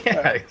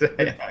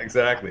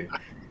 Exactly.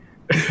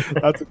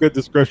 That's a good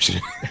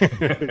description.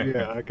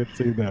 Yeah, I could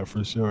see that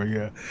for sure.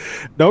 Yeah,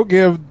 don't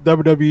give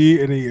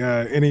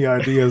WWE any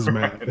ideas,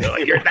 man.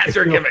 That's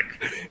your gimmick.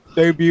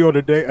 Debut on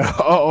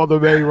the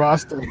main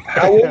roster.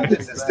 How old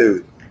is this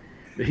dude?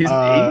 He's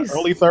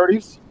early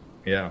 30s.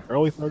 Yeah,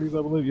 early 30s,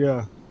 I believe.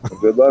 Yeah. Well,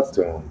 good luck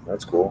to him.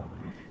 That's cool.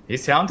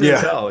 He's talented as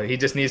hell. He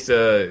just needs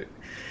to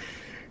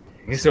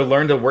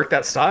learn to work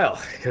that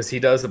style, because he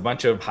does a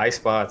bunch of high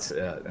spots,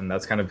 and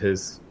that's kind of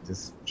his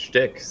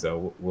shtick.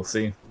 So we'll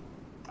see.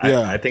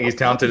 Yeah, I think he's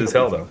talented as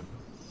hell, though.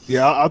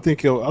 Yeah, I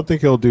think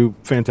he'll do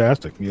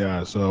fantastic.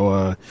 Yeah,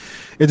 so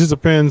it just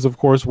depends, of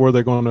course, where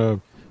they're going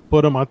to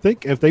put him. I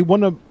think if they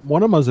want him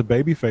as a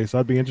babyface,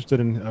 I'd be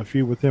interested in a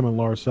feud with him and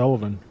Lars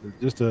Sullivan.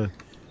 Just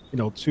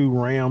two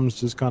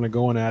Rams just kind of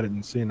going at it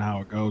and seeing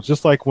how it goes.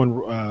 Just like when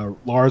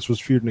Lars was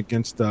feuding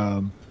against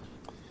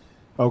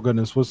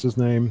what's his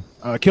name?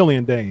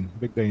 Killian Dane,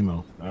 Big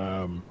Damo.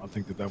 I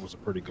think that was a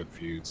pretty good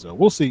feud. So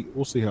we'll see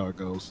how it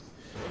goes.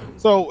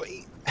 So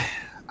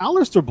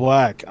Aleister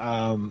Black,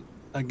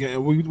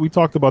 again, we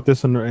talked about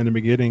this in the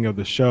beginning of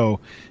the show.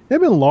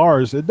 Him and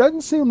Lars, it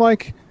doesn't seem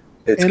like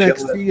it's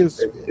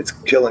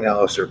killing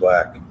Aleister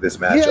Black. This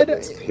matchup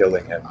is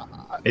killing him.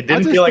 It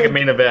didn't feel like a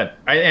main event,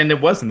 and it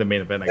wasn't the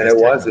main event. It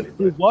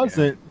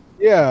wasn't.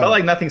 Yeah, it felt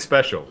like nothing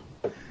special.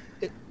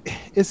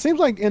 It seems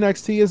like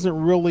NXT isn't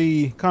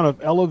really kind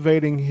of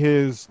elevating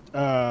his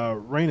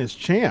reign as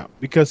champ,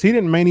 because he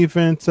didn't main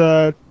event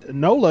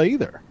NOLA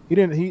either. He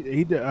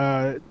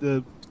didn't.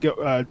 The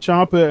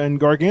Ciampa and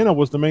Gargano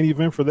was the main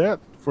event for that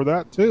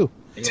too.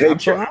 I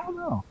don't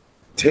know.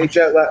 Take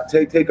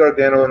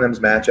Gargano and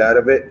them's match out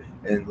of it,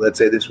 and let's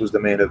say this was the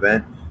main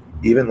event.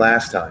 Even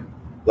last time,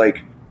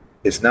 like,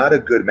 it's not a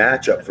good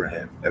matchup for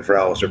him and for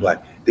Aleister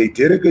Black. They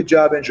did a good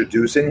job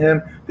introducing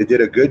him. They did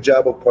a good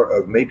job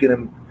of making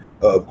him,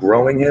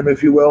 growing him,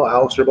 if you will.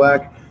 Aleister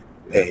Black,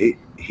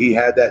 he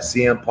had that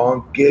CM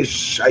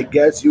Punk-ish, I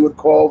guess you would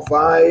call,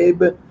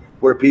 vibe,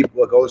 where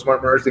people like,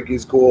 Smart Murs think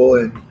he's cool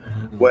and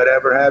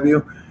whatever have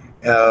you.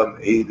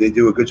 They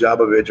do a good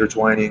job of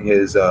intertwining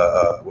his he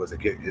was a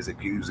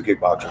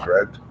kickboxer,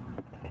 correct?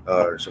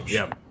 Or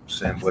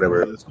some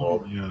whatever it's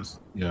called. Yes.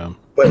 Yeah.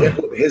 But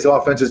his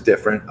offense is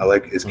different. I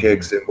like his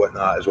kicks and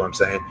whatnot, is what I'm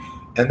saying.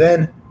 And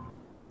then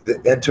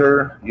this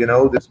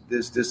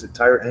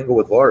entire angle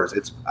with Lars.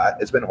 It's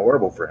been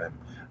horrible for him.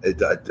 It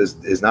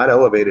has not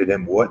elevated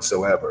him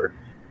whatsoever.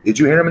 Did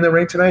you hear him in the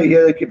ring tonight?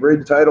 Yeah, they could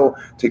raid the title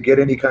to get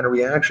any kind of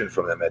reaction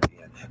from them at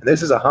the end. And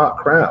this is a hot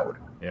crowd.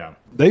 Yeah.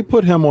 They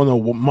put him on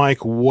the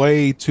mic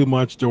way too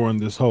much during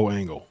this whole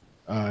angle.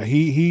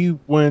 He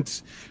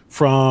went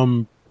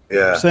from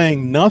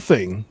saying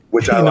nothing,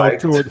 which I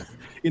liked, toward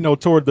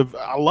the.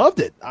 I loved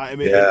it. I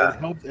mean,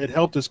 it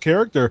helped his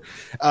character.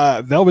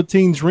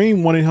 Velveteen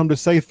Dream wanted him to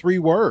say 3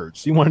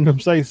 words. He wanted him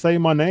to say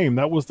my name.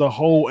 That was the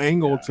whole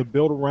angle to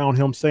build around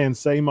him saying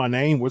 "say my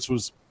name," which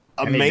was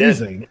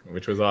amazing,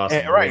 which was awesome.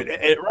 And,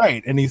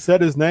 right. And he said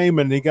his name,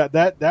 and he got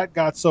that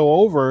got so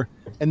over.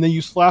 And then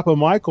you slap a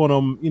mic on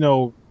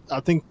him. I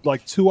think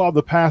like 2 out of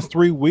the past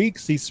 3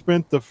 weeks, he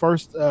spent the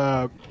first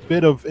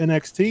bit of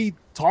NXT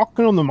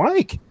talking on the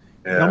mic.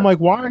 And I'm like,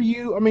 why are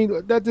you? I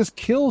mean, that just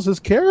kills his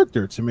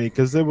character to me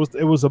because it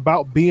was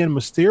about being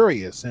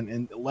mysterious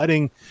and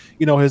letting,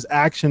 his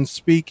actions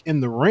speak in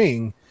the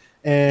ring,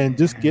 and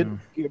just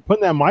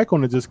putting that mic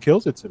on it just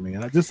kills it to me.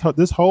 And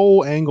this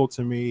whole angle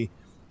to me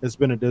has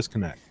been a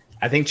disconnect.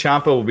 I think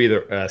Ciampa will be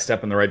the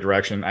step in the right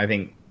direction. I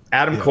think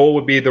Adam Cole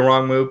would be the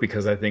wrong move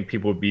because I think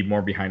people would be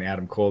more behind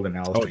Adam Cole than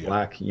Aleister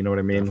Black. You know what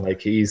I mean?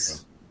 Like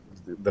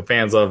the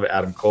fans love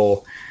Adam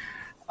Cole,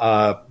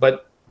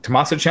 but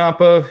Tommaso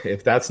Ciampa,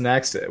 if that's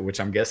next, which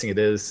I'm guessing it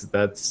is,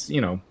 that's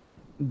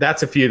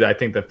a feud that I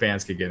think the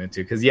fans could get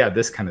into because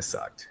this kind of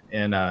sucked,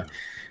 and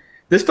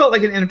this felt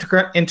like an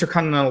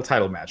intercontinental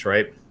title match,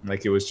 right?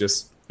 Like it was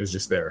just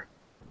there.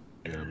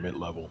 Yeah,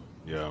 mid-level.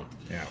 Yeah.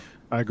 Yeah.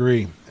 I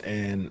agree,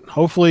 and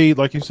hopefully,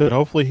 like you said,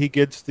 he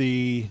gets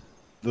the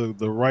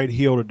right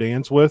heel to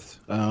dance with.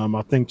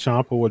 I think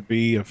Ciampa would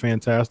be a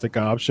fantastic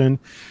option.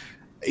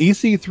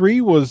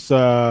 EC3 was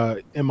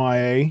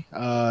MIA,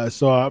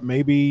 so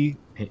maybe.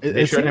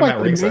 They showed him at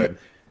ringside.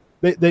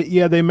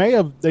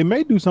 They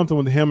may do something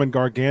with him and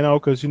Gargano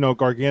because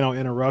Gargano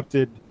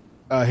interrupted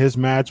his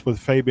match with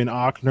Fabian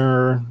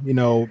Ochner,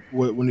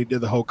 when he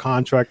did the whole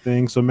contract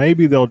thing. So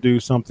maybe they'll do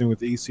something with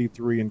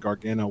EC3 and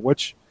Gargano,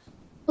 which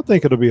I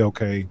think it'll be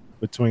okay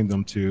between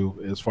them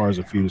two as far as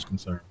the feud is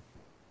concerned.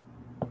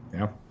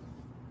 Yeah.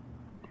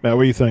 Matt,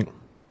 what do you think?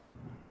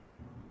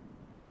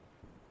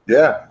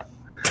 Yeah.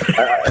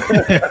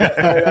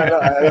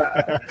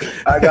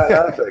 I got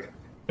nothing.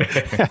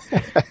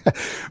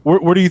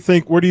 Where do you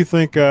think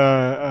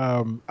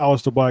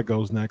Aleister Black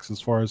goes next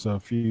as far as a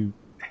feud?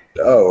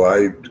 Oh, I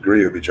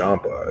agree. It would be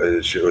Ciampa.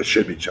 It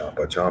should be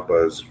Ciampa.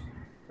 Ciampa's,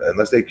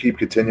 unless they keep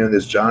continuing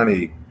this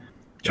Johnny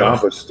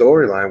Ciampa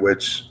storyline,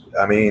 which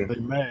I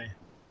mean,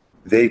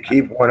 they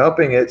keep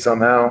one-upping it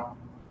somehow.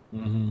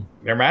 Mm-hmm.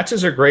 Their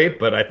matches are great,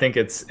 but I think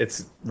it's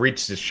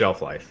reached its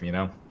shelf life.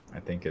 I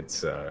think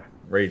it's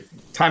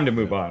time to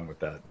move on with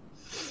that.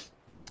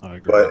 I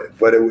agree.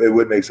 But it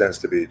would make sense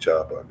to be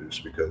Ciampa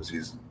just because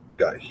he's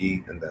got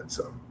heat and then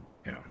some.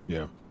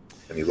 Yeah.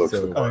 And he looks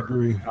the part. I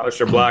agree.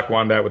 Aleister Black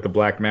won that with the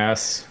Black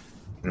Mass.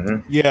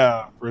 Mm-hmm.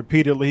 Yeah,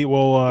 repeatedly.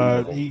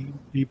 Well, he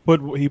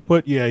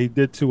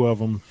did two of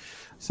them.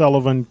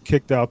 Sullivan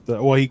kicked out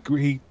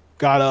he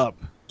got up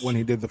when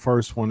he did the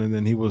first one, and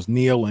then he was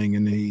kneeling,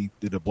 and he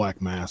did a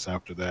Black Mass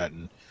after that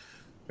and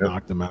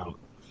knocked him out.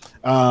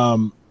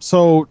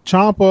 So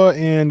Ciampa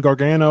and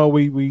Gargano,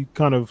 we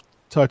kind of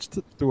touched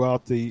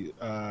throughout the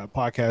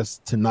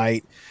podcast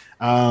tonight.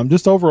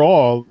 Just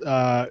overall,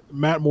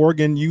 Matt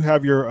Morgan, you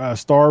have your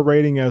star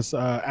rating as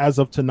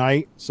of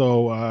tonight.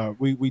 So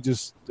we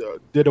just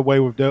did away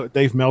with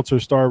Dave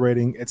Meltzer's star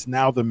rating. It's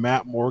now the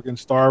Matt Morgan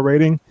star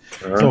rating.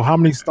 Uh-huh. So how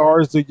many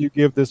stars did you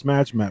give this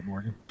match, Matt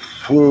Morgan?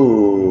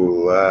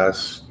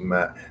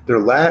 Their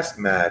last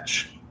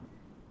match.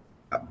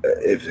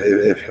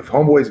 If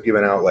Homeboy's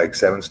giving out like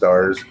 7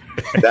 stars,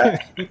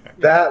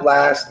 that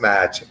last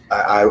match,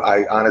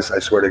 I honestly, I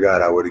swear to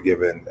God, I would have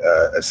given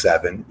a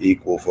 7,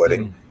 equal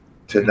footing.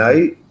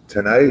 Tonight,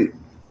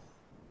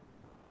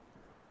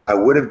 I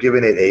would have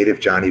given it 8 if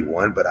Johnny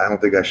won, but I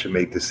don't think I should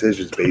make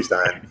decisions based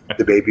on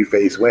the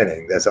babyface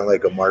winning. That sounds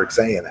like a Mark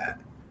saying that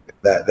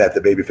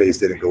the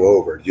babyface didn't go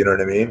over. You know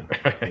what I mean?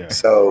 Yeah.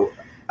 So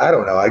I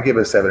don't know. I give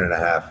it a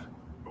 7.5.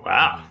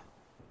 Wow.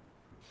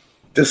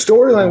 The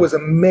storyline was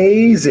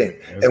amazing,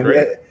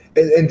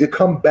 and to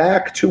come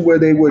back to where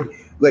they would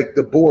like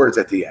the boards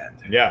at the end.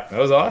 Yeah, that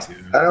was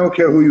awesome. I don't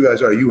care who you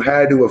guys are. You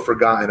had to have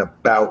forgotten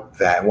about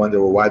that and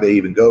wonder why they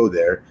even go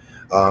there.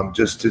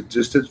 Just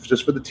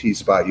for the T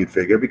spot, you'd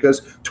figure,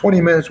 because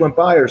 20 minutes went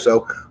by or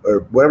so,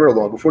 or whatever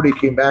long before they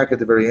came back at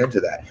the very end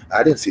of that.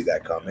 I didn't see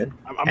that coming.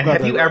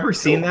 Have you ever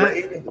seen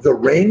that? The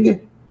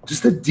ring,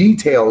 just the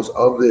details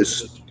of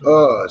this.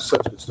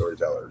 Such good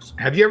storytellers.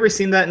 Have you ever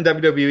seen that in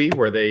WWE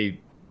where they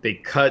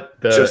cut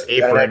the Just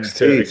apron NXT.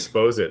 to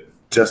expose it?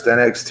 Just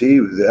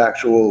NXT, the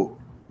actual,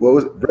 what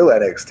was it? Real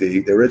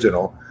NXT, the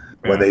original,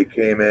 when they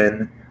came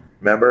in.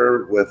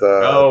 Remember with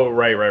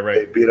right.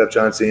 They beat up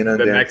John Cena.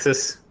 The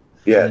Nexus.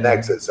 Yeah,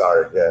 Nexus.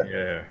 Sorry.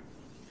 Yeah.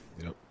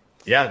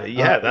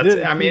 Yeah. That's.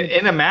 I mean,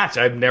 in a match,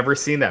 I've never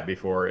seen that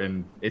before,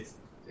 and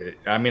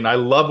I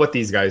love what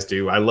these guys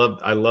do. I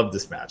love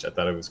this match. I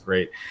thought it was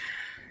great.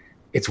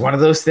 It's one of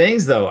those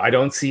things, though. I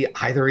don't see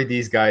either of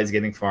these guys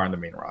getting far on the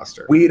main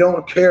roster. We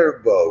don't care,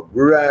 Bo.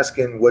 We're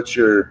asking what's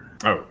your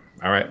all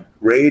right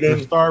rating. Your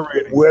star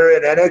rating. We're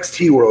in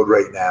NXT world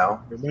right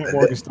now. Matt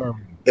Morgan star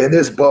rating. In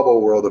this bubble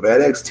world of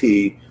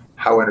NXT,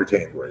 how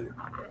entertained were you?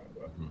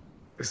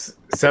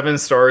 7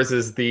 stars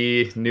is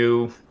the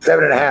new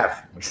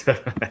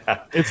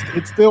 7.5.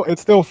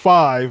 It's still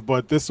 5,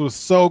 but this was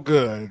so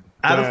good.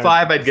 Out of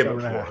 5, I'd give it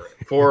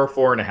 4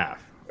 or 4.5.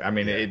 I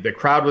mean, the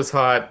crowd was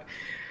hot.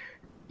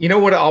 You know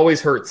what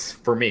always hurts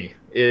for me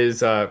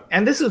is,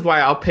 and this is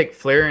why I'll pick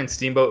Flair and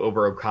Steamboat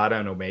over Okada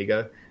and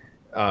Omega,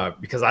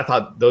 because I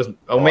thought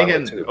Omega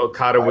and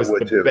Okada was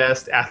the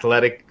best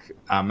athletic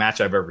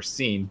match I've ever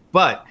seen.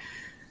 But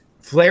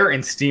Flair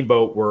and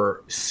Steamboat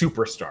were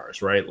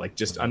superstars, right? Like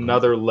just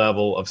another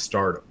level of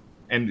stardom.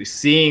 and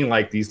seeing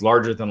like these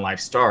larger than life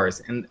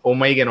stars. And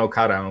Omega and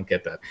Okada, I don't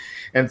get that.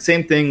 And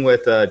same thing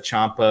with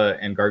Ciampa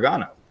and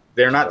Gargano.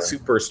 They're not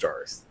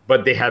superstars,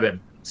 but they had a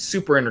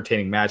super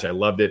entertaining match. I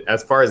loved it.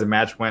 As far as the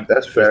match went,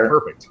 that's fair.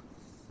 Perfect.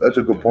 That's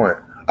a good point.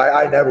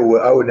 I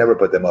would never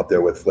put them up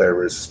there with Flair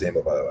versus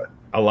Steamboat, by the way.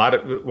 A lot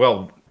of,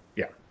 well,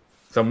 yeah.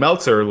 So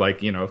Meltzer,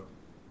 like, you know,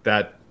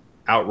 that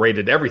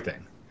outrated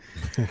everything.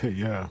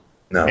 Yeah.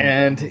 No.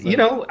 And, you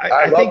know,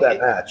 I love that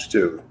match,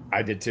 too.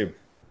 I did, too.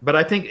 But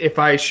I think if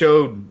I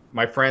showed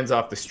my friends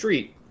off the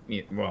street,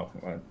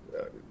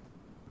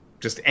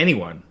 just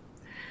anyone,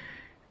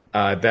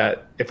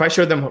 that if I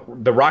showed them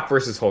The Rock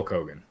versus Hulk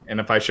Hogan, and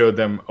if I showed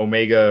them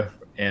Omega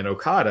and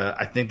Okada,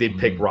 I think they'd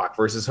pick Rock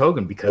versus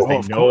Hogan because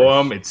they know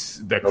him. It's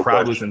the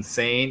crowd was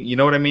insane. You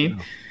know what I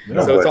mean?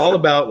 Yeah. So it's all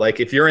about, like,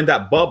 if you're in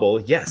that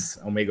bubble, yes,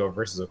 Omega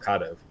versus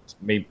Okada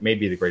may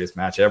be the greatest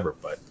match ever.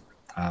 But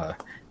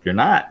if you're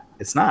not,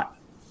 it's not.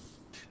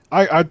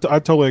 I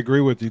totally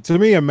agree with you. To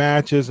me, a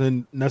match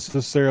isn't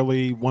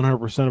necessarily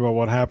 100% about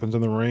what happens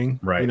in the ring.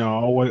 Right. You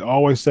know, I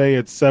always say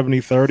it's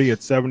 70-30.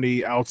 It's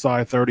 70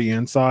 outside, 30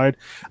 inside.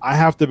 I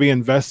have to be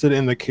invested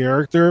in the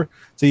character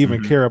to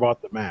even care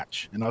about the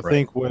match. And I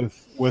think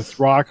with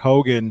Rock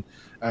Hogan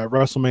at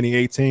WrestleMania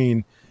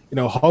 18, you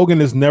know,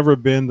 Hogan has never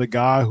been the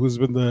guy who's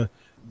been the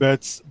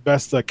best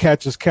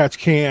catch as catch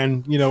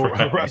can, you know,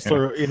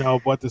 wrestler, you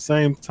know, but at the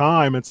same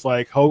time, it's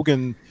like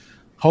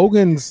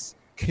Hogan's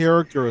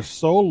character is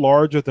so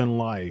larger than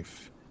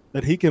life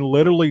that he can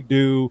literally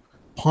do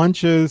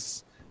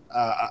punches,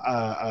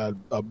 a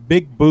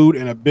big boot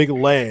and a big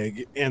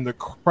leg, and the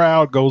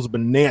crowd goes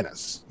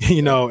bananas.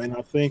 You know, and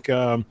I think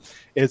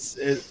it's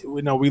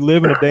you know, we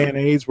live in a day and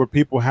age where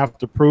people have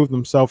to prove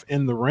themselves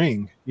in the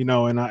ring. You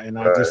know, and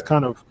I just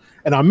kind of,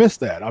 and I miss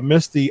that. I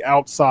miss the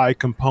outside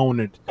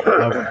component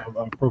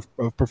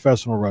of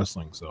professional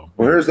wrestling. So,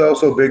 well, here's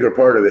also a bigger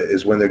part of it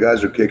is when the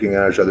guys are kicking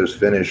out each other's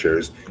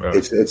finishers. Right.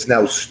 It's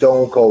now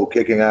Stone Cold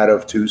kicking out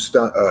of two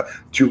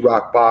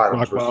Rock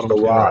Bottoms versus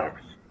The Rock.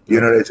 You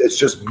know, it's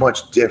just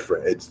much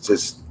different. It's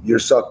just you're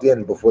sucked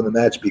in before the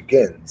match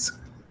begins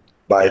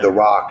by The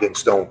Rock and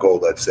Stone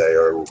Cold, let's say,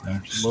 or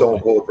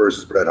Stone Cold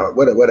versus Bret Hart,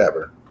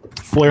 whatever.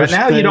 But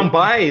now you don't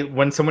buy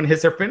when someone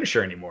hits their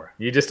finisher anymore.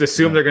 You just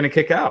assume they're going to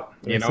kick out.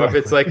 You know, if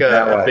it's like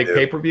a big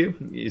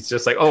pay-per-view, it's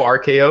just like, oh,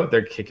 RKO,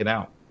 they're kicking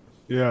out.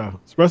 Yeah,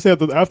 especially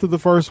after the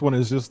first one,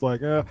 is just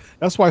like,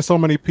 that's why so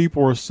many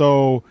people are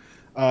so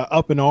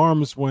up in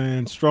arms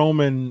when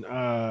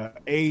Strowman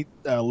ate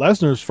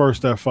Lesnar's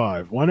first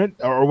F5, wasn't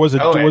it? Or was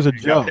it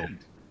Joe?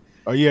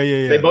 Oh,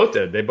 yeah. They both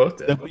did.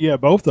 Yeah,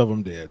 both of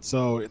them did.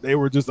 So they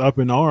were just up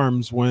in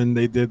arms when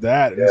they did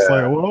that. And it's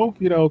like, well,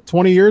 you know,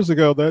 20 years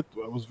ago, that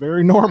was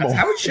very normal. That's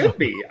how it should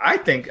be. I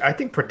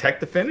think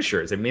protect the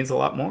finishers. It means a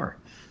lot more.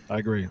 I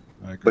agree.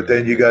 But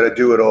then you got to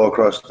do it all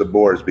across the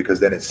boards because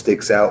then it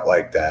sticks out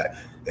like that.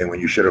 And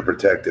when you should have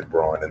protected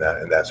Braun in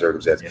that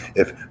circumstance. Yeah.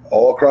 If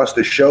all across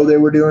the show they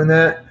were doing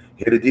that,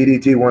 hit a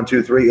DDT 1,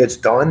 2, 3, it's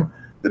done.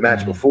 The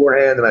match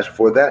beforehand, the match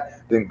before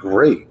that, then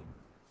great.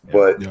 Yeah.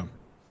 But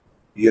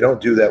you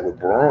don't do that with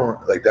Braun.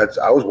 Like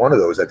I was one of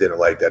those that didn't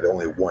like that.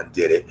 Only one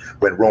did it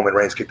when Roman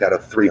Reigns kicked out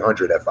of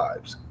 300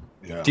 F5s.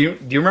 Yeah. Do you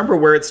remember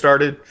where it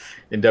started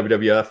in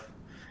WWF?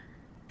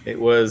 It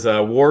was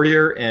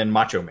Warrior and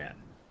Macho Man.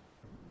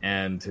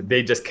 And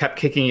they just kept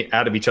kicking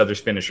out of each other's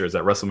finishers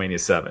at WrestleMania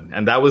 7.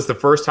 And that was the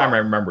first time I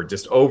remember,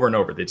 just over and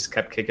over. They just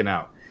kept kicking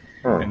out.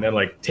 And then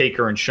like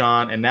Taker and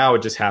Shawn. And now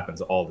it just happens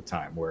all the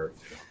time where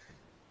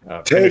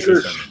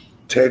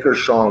Taker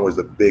Shawn was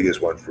the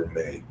biggest one for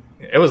me.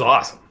 It was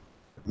awesome.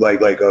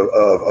 Like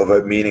of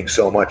it meaning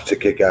so much to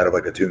kick out of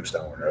like a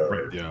tombstone.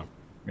 Right.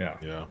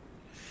 Yeah.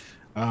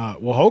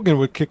 Well, Hogan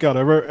would kick out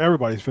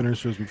everybody's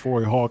finishers before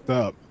he hulked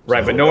up.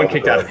 Right, but no one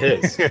kicked out of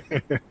his.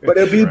 But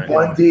it'd be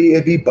Bundy.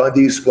 It'd be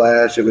Bundy's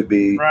splash. It would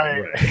be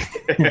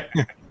the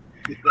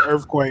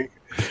earthquake,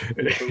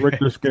 the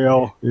Richter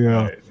scale.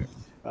 Yeah.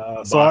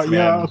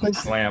 I think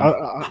slam.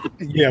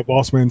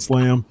 Boss Man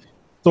Slam.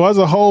 So as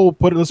a whole,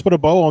 let's put a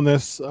bow on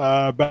this.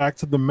 Back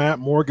to the Matt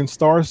Morgan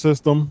star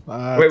system.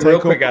 Wait, real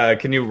quick,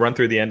 can you run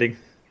through the ending?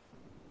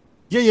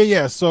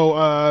 Yeah. So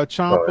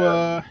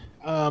Ciampa.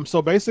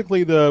 So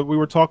basically, we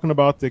were talking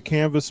about the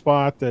canvas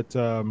spot that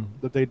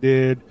they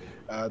did.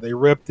 They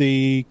ripped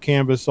the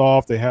canvas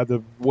off. They had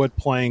the wood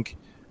plank.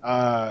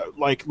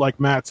 Like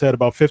Matt said,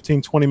 about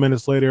 15, 20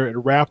 minutes later, it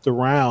wrapped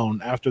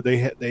around after they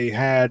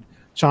had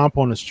Ciampa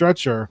on a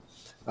stretcher.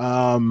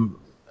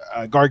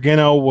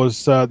 Gargano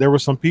was there were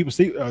some people.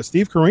 Steve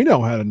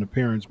Corino had an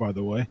appearance, by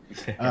the way.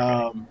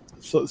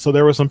 So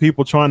there were some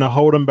people trying to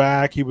hold him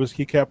back.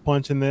 He kept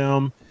punching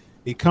them.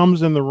 He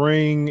comes in the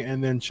ring,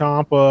 and then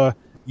Ciampa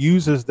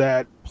uses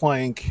that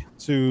plank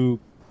to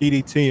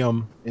DDT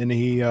him, and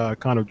he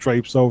kind of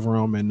drapes over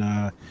him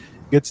and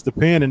gets the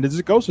pin. And it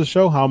just goes to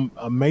show how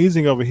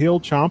amazing of a heel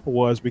Ciampa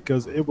was,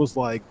 because it was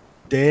like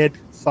dead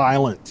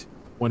silent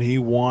when he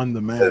won the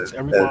match.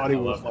 Everybody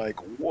was like,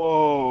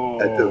 "Whoa!"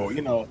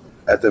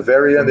 At the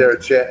very end, they're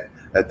chanting,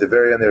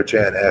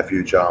 "F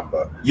you,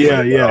 Ciampa."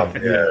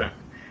 Yeah.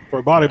 For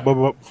about a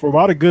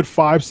good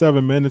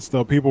 5-7 minutes,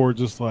 though, people were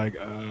just like,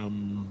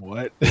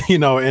 "What?" It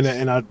was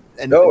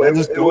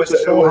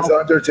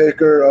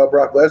Undertaker,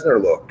 Brock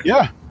Lesnar look.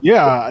 Yeah.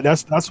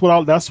 That's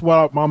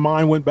what my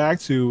mind went back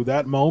to,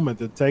 that moment,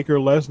 the Taker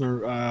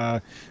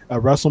Lesnar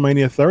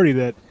WrestleMania 30.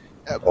 That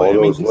all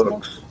those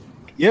looks.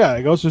 Yeah,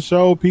 it goes to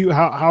show people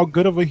how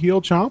good of a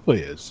heel Ciampa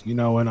is,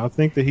 and I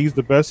think that he's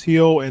the best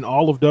heel in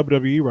all of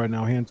WWE right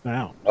now, hands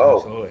down. Oh,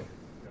 absolutely.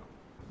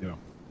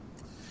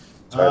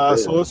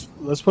 So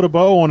let's put a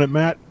bow on it,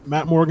 Matt.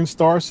 Matt Morgan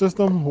star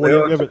system. What do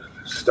you give it?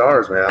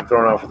 Stars, man. I'm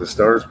throwing off with the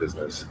stars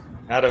business.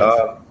 Out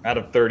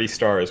of 30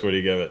 stars, what do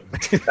you give it?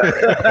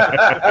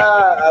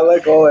 I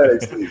like all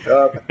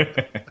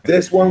NXT.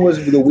 This one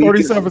was the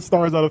weakest. 37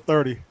 stars out of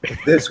 30.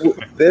 This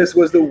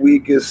was the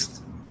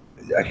weakest.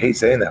 I hate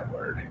saying that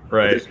word.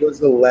 Right. This was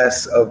the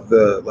less of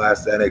the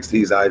last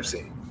NXTs I've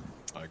seen.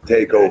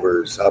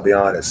 Takeovers, I'll be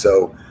honest.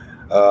 So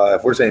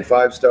if we're saying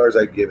 5 stars,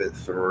 I'd give it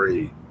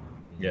 3.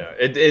 Yeah,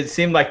 it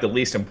seemed like the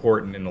least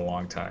important in a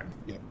long time,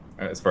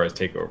 as far as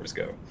takeovers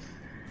go.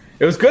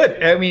 It was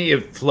good. I mean,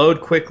 it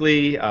flowed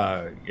quickly.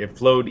 It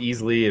flowed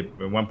easily.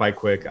 It went by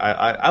quick.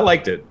 I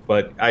liked it,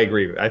 but I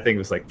agree. I think it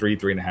was like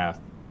 3.5.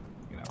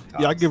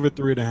 Yeah, I give it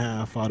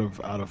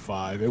 3.5 out of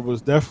 5. It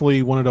was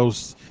definitely one of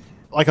those.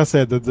 Like I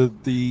said,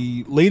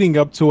 the leading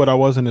up to it, I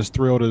wasn't as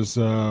thrilled as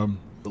the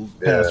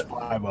past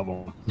 5 of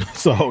them.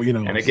 So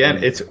And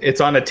again, it's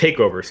on a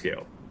takeover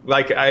scale.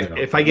 Like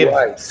if I give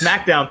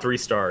SmackDown 3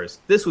 stars,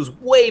 this was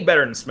way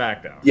better than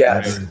SmackDown.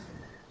 Yes,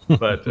 right?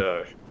 But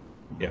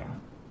yeah.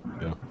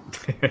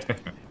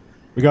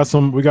 We got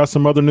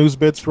some other news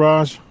bits,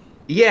 Raj.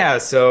 Yeah,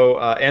 so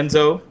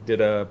Enzo did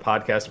a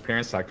podcast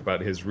appearance, talked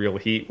about his real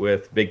heat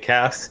with Big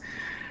Cass.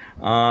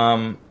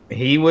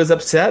 He was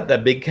upset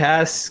that Big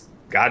Cass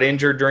got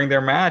injured during their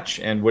match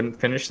and wouldn't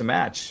finish the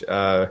match.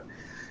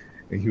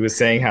 He was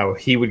saying how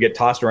he would get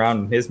tossed around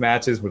in his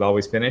matches, would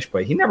always finish,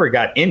 but he never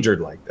got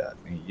injured like that.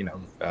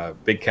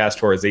 Big Cass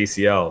tore his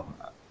ACL.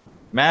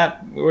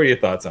 Matt, what are your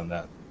thoughts on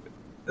that?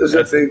 As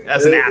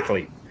an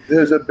athlete,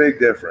 there's a big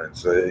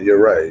difference. You're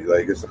right.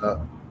 Like it's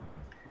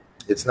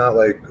not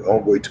like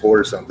Homeboy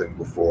tore something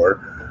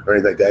before or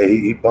anything like that.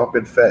 He bump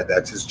and fed.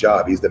 That's his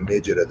job. He's the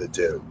midget of the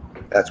two.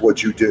 That's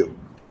what you do.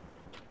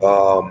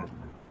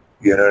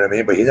 You know what I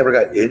mean? But he never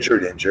got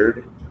injured.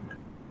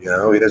 He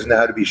doesn't know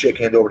how to be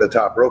shake-handed over the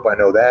top rope. I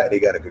know that.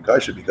 He got a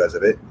concussion because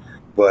of it.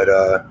 But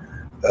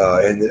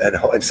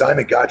and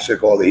Simon Gotch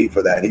took all the heat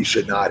for that. He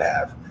should not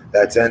have.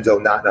 That's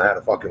Enzo not know how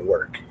to fucking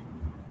work.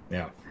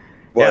 Yeah.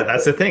 But,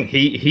 that's the thing.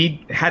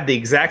 He had the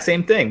exact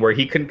same thing where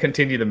he couldn't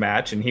continue the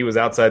match and he was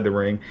outside the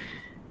ring.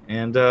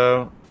 And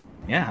I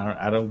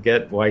don't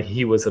get why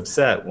he was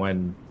upset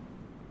when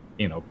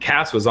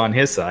Cass was on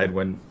his side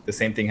when the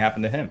same thing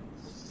happened to him.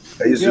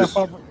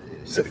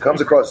 It comes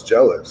across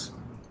jealous.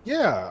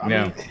 Yeah, I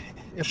mean,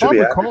 if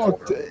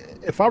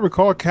I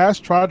recall, Cass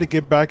tried to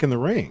get back in the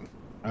ring.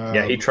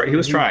 He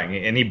was trying,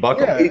 and he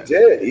buckled.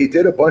 Yeah, he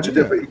did a bunch of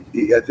different.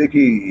 I think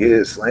he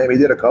hit a slam. He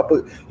did a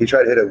couple. He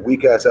tried to hit a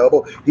weak ass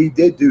elbow. He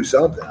did do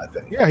something, I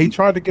think. Yeah, he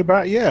tried to get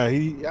back. Yeah,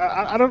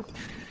 I don't.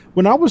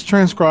 When I was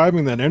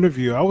transcribing that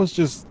interview, I was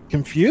just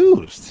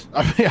confused.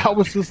 I mean, I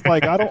was just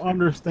like, I don't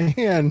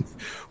understand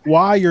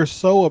why you're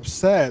so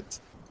upset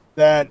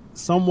that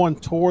someone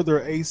tore their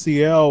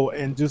ACL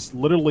and just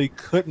literally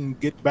couldn't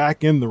get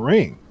back in the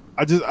ring.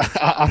 I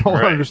don't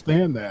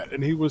understand that.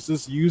 And he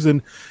was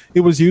using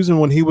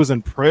when he was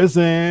in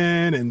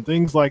prison and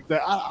things like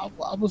that. I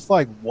was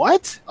like,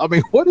 what? I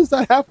mean, what does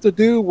that have to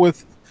do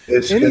with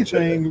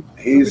anything?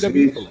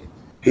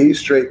 He's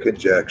straight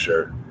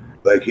conjecture.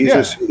 Like he's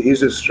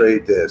just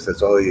straight this.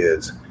 That's all he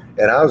is.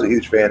 And I was a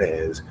huge fan of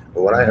his.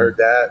 But when I heard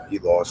that, he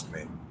lost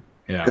me.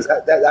 Yeah. Because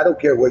I don't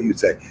care what you'd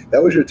say.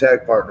 That was your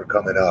tag partner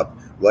coming up.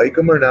 Like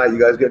him or not, you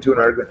guys get into an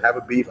argument, have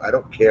a beef. I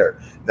don't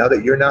care. Now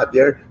that you're not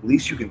there,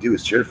 least you can do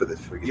is cheer for this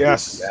freaking.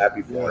 Yes. Be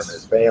happy for him and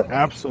his family.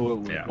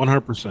 Absolutely.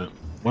 100%.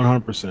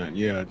 100%.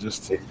 Yeah.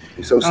 Just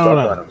he's so stuck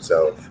on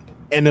himself.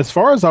 And as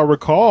far as I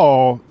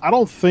recall, I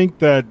don't think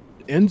that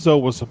Enzo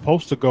was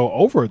supposed to go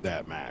over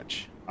that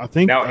match. I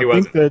think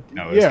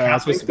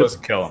Cass was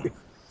supposed to kill him.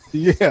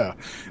 Yeah.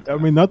 I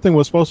mean, nothing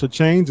was supposed to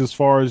change as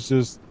far as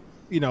just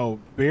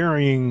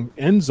burying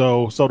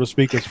Enzo, so to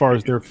speak, as far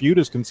as their feud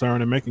is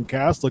concerned, and making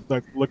Cass look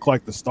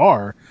like the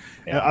star.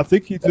 Yeah. And I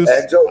think he just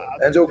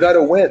Enzo got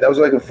a win. That was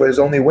like his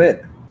only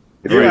win.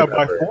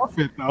 By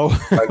forfeit though.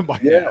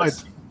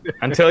 Yes.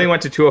 Until he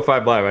went to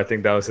 205 Live, I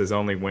think that was his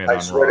only win. I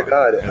swear to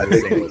God, I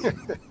think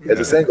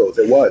as a singles,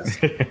 it was.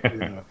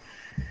 Yeah.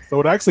 So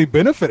it actually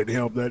benefited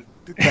him that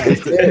Cass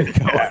didn't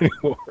go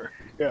anymore.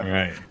 Yeah.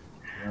 Right.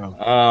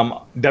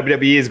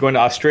 WWE is going to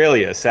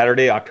Australia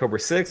Saturday, October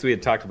 6th. We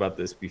had talked about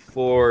this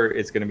before.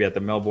 It's going to be at the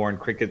Melbourne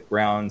Cricket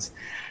Grounds,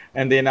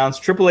 and they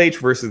announced Triple H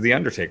versus The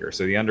Undertaker.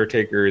 So The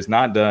Undertaker is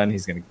not done.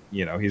 He's going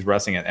to, he's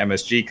wrestling at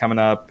MSG coming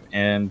up,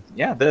 and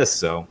this.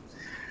 So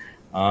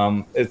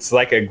it's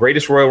like a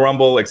Greatest Royal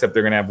Rumble, except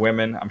they're going to have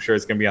women. I'm sure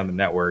it's going to be on the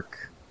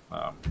network.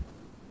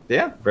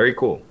 Very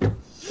cool.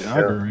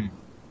 Yeah,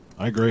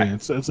 I agree.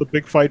 It's a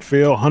big fight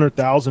field,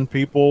 100,000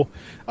 people,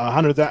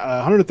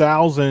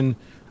 100,000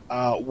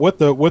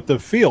 with the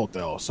field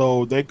though,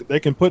 so they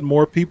can put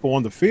more people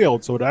on the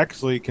field, so it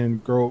actually can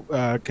grow,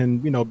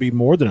 be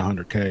more than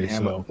 100K. Yeah,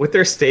 so with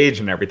their stage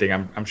and everything,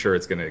 I'm sure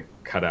it's going to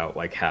cut out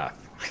like half.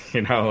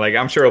 Like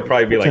I'm sure it'll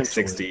probably be like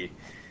 60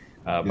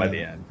 by the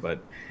end.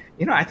 But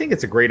I think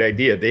it's a great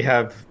idea. They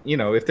have,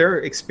 if they're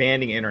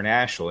expanding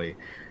internationally,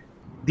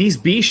 these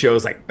B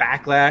shows like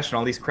Backlash and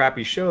all these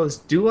crappy shows,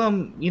 do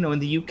them, in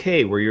the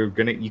UK where you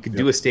could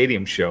do a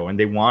stadium show and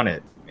they want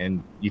it,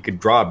 and you could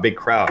draw a big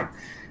crowd,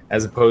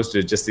 as opposed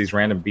to just these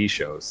random B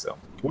shows. So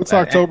what's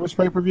October's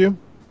pay-per-view?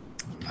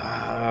 It's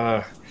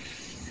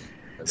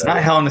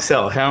not Hell in a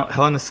Cell.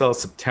 Hell in a Cell is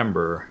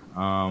September.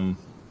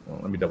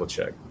 Let me double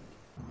check.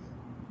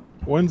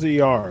 When's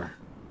ER?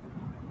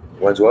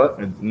 When's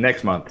what?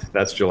 Next month.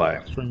 That's July.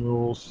 Extreme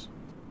Rules.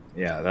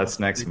 Yeah, that's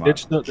next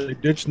month. They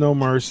ditched No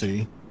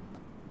Mercy.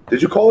 Did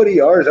you call it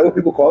ER? Is that what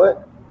people call it?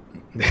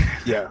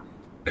 Yeah.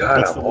 God,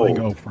 that's I'm the old.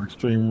 lingo for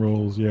Extreme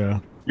Rules. Yeah.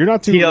 You're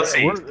not too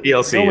TLC. You're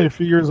TLC. only a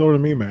few years older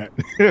than me, Matt.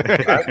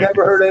 I've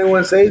never heard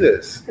anyone say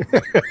this.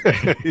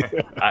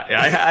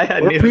 I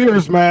had We're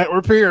peers, Matt.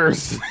 We're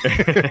peers.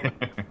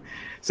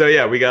 So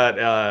yeah, we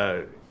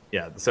got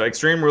so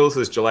Extreme Rules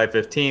is July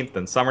 15th,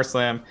 then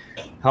SummerSlam,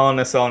 Hell in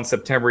a Cell in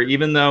September,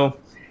 even though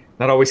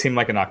that always seemed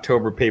like an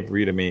October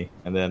pay-per-view to me,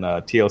 and then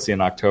TLC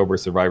in October,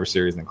 Survivor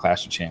Series, and then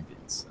Clash of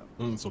Champions.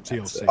 So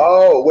TLC.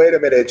 Oh, wait a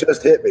minute. It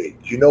just hit me.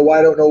 You know why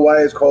I don't know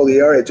why it's called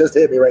ER? It just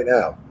hit me right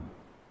now.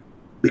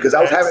 Because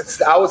I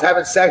was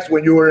having sex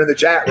when you were in the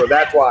chat room.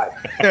 That's why.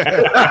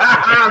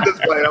 I'm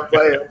just playing.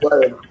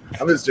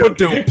 I'm just joking.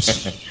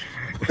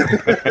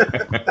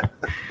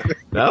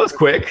 That was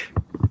quick.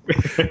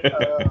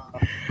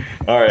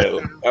 All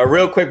right.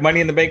 Real quick, Money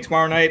in the Bank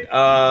tomorrow night.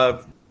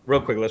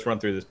 Real quick, let's run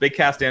through this. Big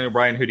Cass, Daniel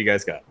Bryan. Who do you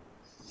guys got?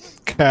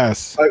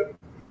 Cass.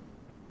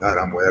 God,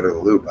 I'm way out of the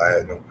loop. I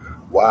had no.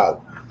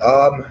 Wow.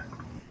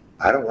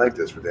 I don't like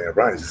this for Daniel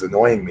Bryan. It's just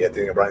annoying me. I think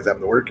Daniel Bryan's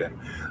having to work in.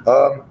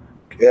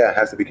 Yeah, it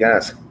has to be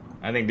Cass.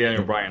 I think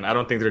Daniel Bryan. I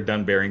don't think they're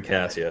done burying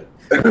Cass yet.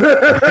 So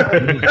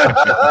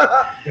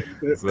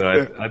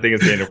I think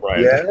it's Daniel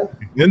Bryan.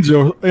 Yeah.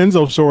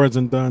 Enzo Shore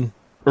isn't done.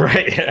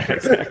 Right. Yeah,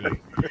 exactly.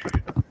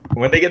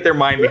 When they get their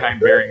mind behind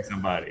burying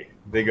somebody,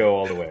 they go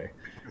all the way.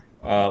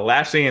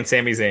 Lashley and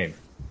Sami Zayn.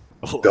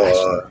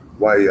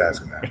 Why are you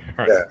asking that?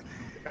 All right.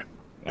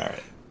 Yeah. All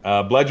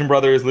right. Bludgeon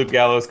Brothers, Luke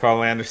Gallows,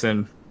 Carl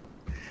Anderson.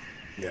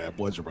 Yeah,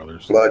 Bludgeon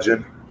Brothers.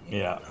 Bludgeon.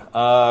 Yeah.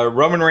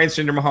 Roman Reigns,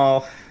 Jinder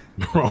Mahal.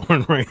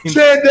 Roman Reigns.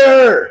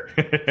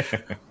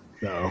 Jinder!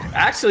 No.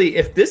 Actually,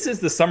 if this is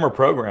the summer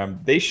program,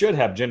 they should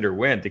have Jinder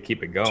win to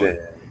keep it going.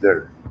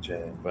 Jinder.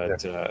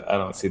 But I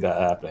don't see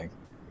that happening.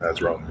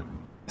 That's Roman.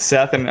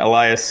 Seth and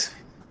Elias.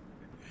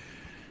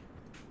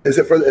 Is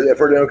it for the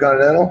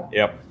Intercontinental?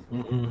 Yep.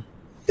 Mm-hmm.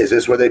 Is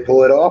this where they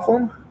pull it off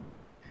them?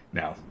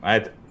 No, I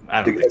To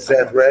don't think get so.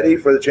 Seth ready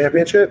for the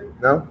championship?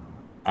 No?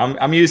 I'm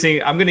going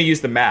to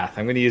use the math.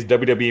 I'm going to use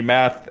WWE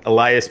math.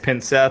 Elias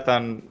pinned Seth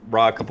on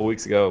Raw a couple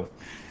weeks ago.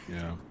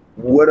 Yeah.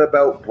 What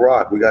about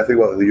Brock? We got to think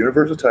about the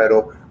Universal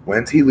title.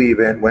 When's he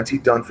leaving? When's he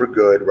done for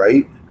good,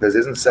 right? Because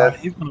isn't Seth...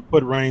 He's going to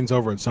put Reigns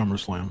over at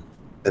SummerSlam.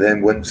 And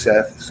then wouldn't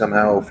Seth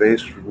somehow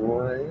face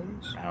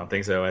Reigns? I don't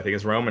think so. I think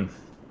it's Roman.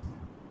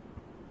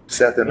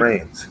 Seth and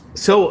Reigns.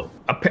 So,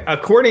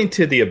 according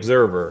to the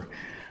Observer,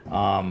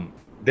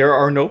 there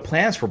are no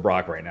plans for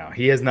Brock right now.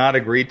 He has not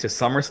agreed to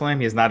SummerSlam.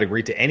 He has not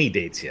agreed to any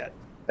dates yet.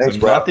 Thanks,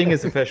 so Brock. nothing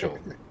is official.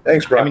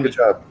 Thanks, Brock. Good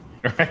job.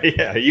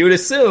 Yeah, you would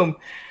assume.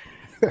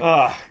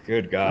 Oh,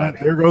 good God.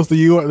 There goes the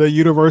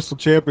Universal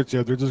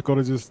Championship. They're just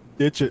going to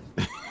ditch it.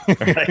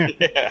 Right?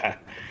 Yeah.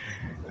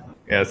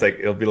 Yeah, it's like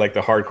it'll be like the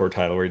hardcore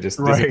title where it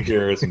just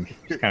disappears and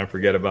you kind of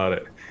forget about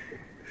it.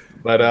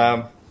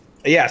 But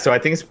yeah, so I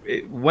think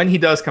when he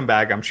does come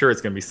back, I'm sure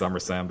it's going to be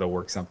SummerSlam. They'll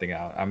work something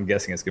out. I'm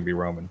guessing it's going to be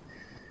Roman.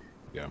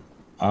 Yeah.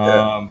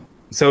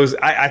 So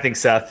I think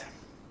Seth.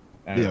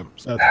 Yeah,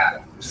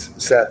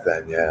 Seth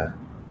then, yeah.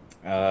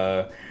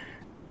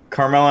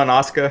 Carmella and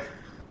Asuka.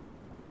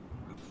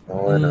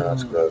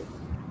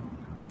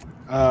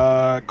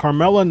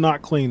 Carmella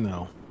not clean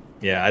though.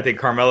 Yeah, I think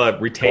Carmella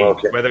retained,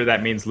 whether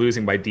that means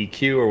losing by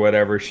DQ or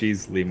whatever.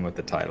 She's leaving with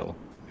the title.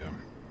 Yeah.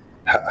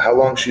 How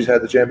long she's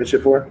had the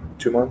championship for?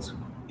 2 months?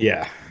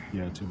 Yeah.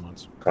 Yeah, 2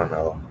 months.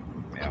 Carmella.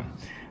 Yeah.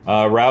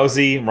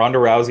 Ronda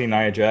Rousey,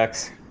 Nia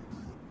Jax.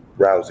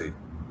 Rousey.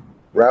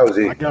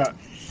 I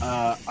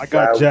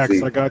got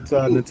Jax. I got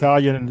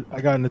Natalia, and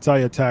I got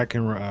Natalia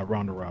attacking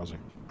Ronda Rousey.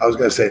 I was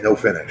going to say no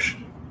finish.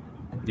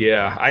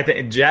 Yeah, I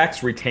think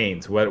Jax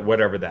retains,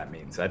 whatever that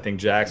means. I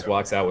think Jax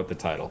walks out with the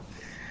title.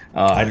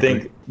 I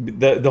think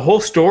the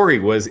whole story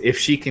was if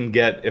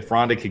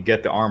Ronda could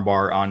get the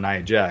armbar on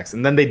Nia Jax,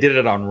 and then they did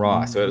it on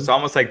Raw. So it's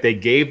almost like they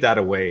gave that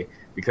away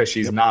because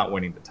she's not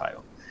winning the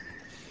title.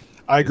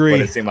 I agree.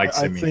 What it seemed like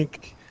to I me.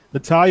 think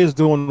Natalia's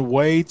doing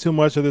way too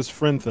much of this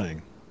friend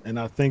thing, and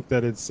I think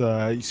that it's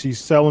she's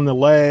selling the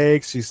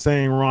legs. She's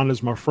saying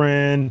Ronda's my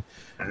friend.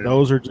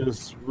 Those are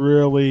just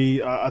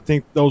really, I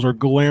think those are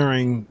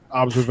glaring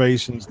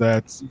observations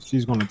that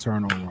she's going to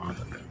turn on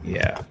Ronda.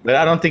 Yeah, but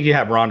I don't think you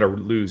have Ronda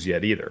lose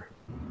yet either.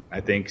 I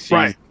think it's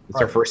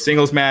her first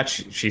singles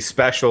match. She's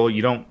special.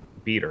 You don't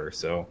beat her,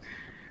 so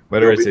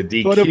whether it's a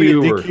DQ, so it'll be a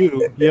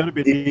DQ. Yeah, it'll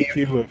be a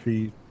DQ if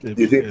he. Do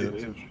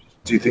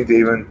you think they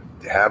even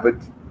have a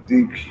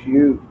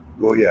DQ?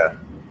 Well, yeah,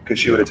 because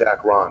she would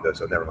attack Ronda.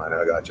 So never mind.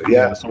 I got you.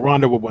 Yeah. So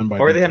Ronda would win by.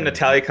 Or DQ. they have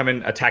Natalya come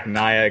in, attack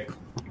Nia,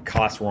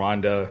 cost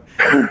Ronda.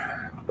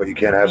 But you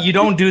can't have. You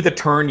don't do the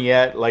turn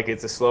yet. Like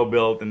it's a slow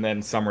build, and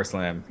then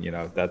SummerSlam. You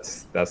know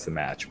that's the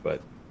match.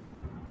 But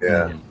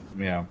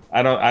yeah,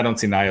 I don't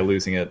see Nia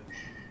losing it.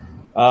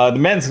 The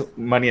men's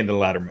Money in the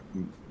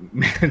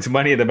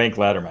Bank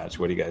ladder match.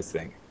 What do you guys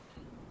think?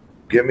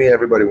 Give me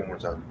everybody one more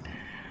time.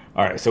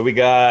 All right, so we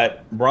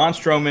got Braun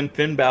Strowman,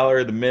 Finn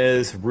Balor, The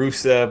Miz,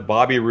 Rusev,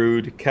 Bobby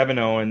Roode, Kevin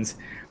Owens,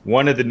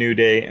 one of the New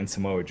Day, and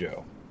Samoa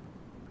Joe.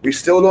 We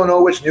still don't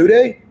know which New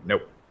Day?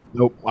 Nope.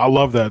 I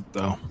love that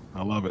though.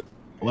 I love it.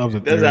 I love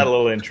it. Does add a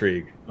little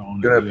intrigue.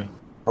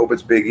 Hope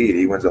it's Big E.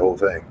 He wins the whole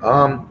thing.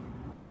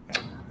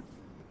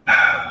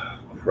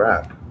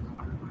 Crap.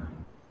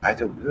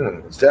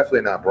 It's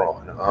definitely not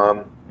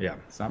Braun. Yeah,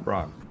 it's not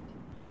Braun.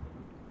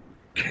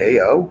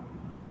 KO?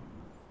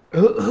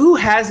 Who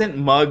hasn't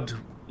mugged,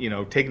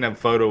 taking a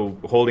photo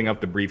holding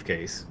up the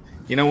briefcase?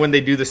 When they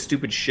do the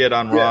stupid shit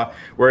on Raw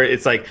where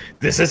it's like,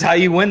 this is how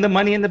you win the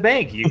Money in the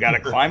Bank. You got to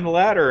climb the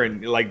ladder.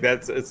 And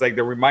it's like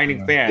they're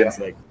reminding fans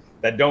like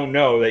that don't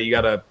know that you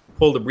got to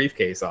pull the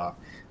briefcase off.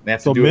 They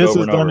have to do Miz it over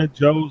has and over. done it.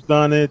 Joe's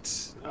done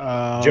it.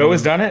 Joe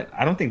has done it?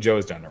 I don't think Joe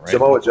has done it, right?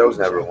 Samoa Joe's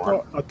never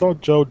won. I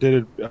thought Joe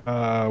did it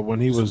when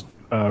he was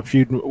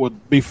feuding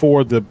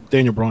before the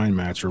Daniel Bryan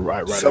match, or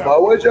right.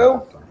 Samoa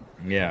Joe?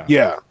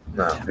 Yeah.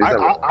 No,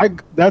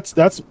 that's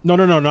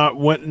not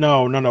what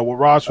what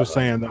Ross was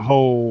saying. The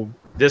whole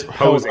just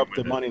posing up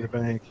the Money in the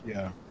Bank.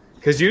 Yeah.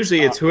 Because usually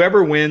it's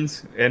whoever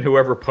wins and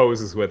whoever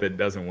poses with it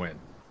doesn't win.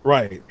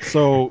 Right.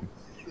 So.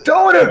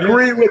 Don't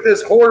agree with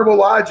this horrible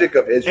logic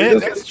of his.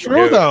 It's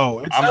true, though.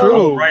 It's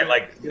true. Right,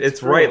 like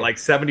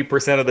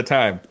 70% of the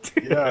time.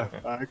 Yeah,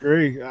 I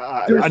agree.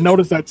 I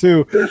noticed that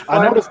too.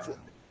 I noticed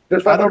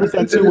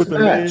that too with the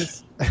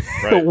Miz.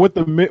 Right. with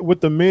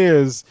the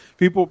Miz,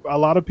 a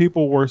lot of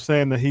people were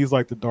saying that he's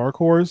like the dark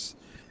horse,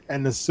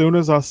 and as soon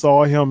as I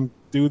saw him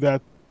do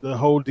that, the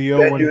whole deal,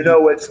 then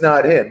it's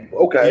not him.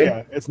 Okay,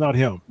 yeah, it's not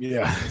him.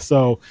 Yeah.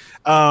 So,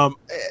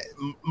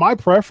 my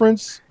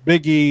preference,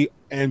 Big E,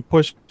 and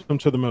push him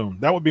to the moon.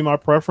 That would be my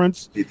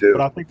preference. Me too.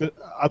 But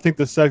I think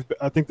the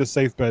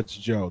safe bet's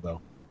Joe,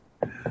 though.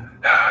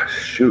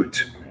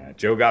 Shoot.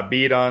 Joe got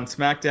beat on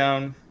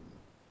SmackDown.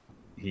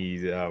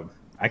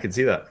 I can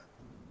see that.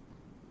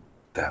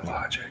 That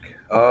logic.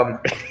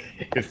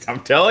 I'm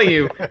telling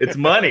you, it's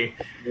money.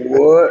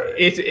 What?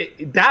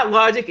 That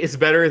logic is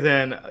better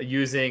than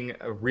using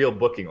a real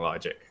booking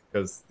logic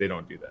because they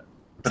don't do that.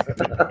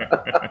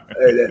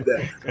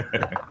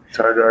 It's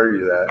hard to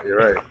argue that. You're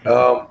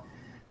right.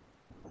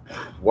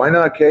 Why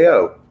not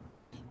KO?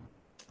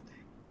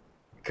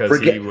 Because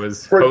he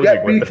was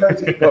posing with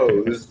because he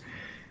posed.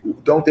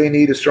 Don't they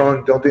need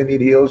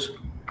heels?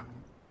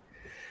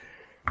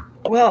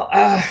 Well,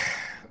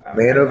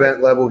 main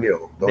event level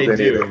heel. Don't they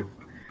do. Need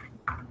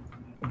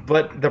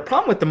but the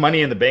problem with the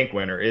Money in the Bank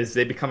winner is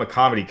they become a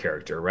comedy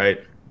character, right?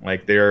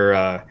 Like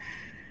they're,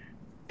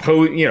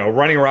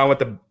 running around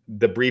with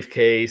the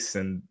briefcase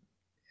and,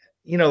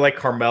 like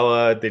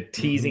Carmella, the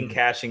teasing,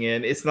 cashing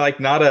in. It's like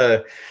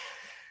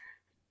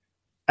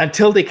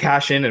until they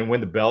cash in and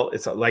win the belt,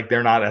 it's like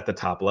they're not at the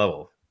top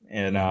level.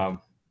 And I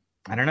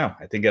don't know.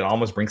 I think it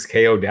almost brings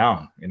KO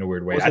down in a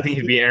weird way. I think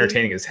he'd be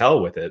entertaining as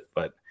hell with it,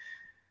 but.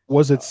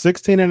 Was it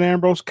 16 and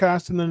Ambrose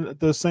cast in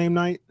the same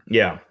night?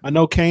 Yeah. I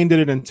know Kane did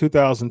it in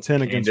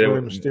 2010 against Rey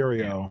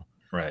Mysterio.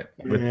 Right.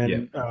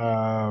 And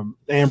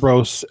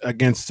Ambrose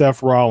against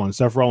Seth Rollins.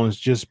 Seth Rollins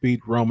just beat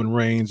Roman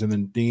Reigns and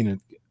then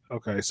Dean.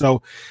 Okay,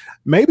 so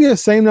maybe a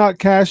same night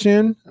cash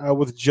in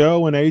with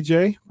Joe and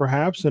AJ,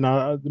 perhaps,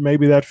 and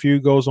maybe that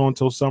feud goes on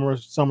till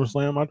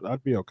SummerSlam.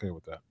 I'd be okay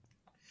with that.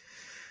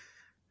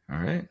 All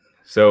right.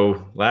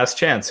 So last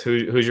chance.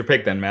 Who's your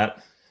pick then,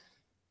 Matt?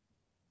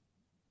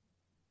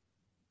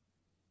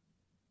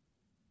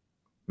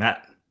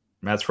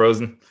 Matt's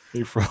frozen.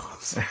 He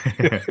froze.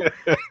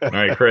 All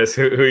right, Chris,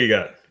 who you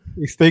got?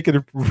 He's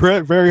thinking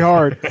very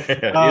hard.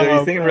 Either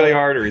he's thinking really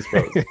hard or he's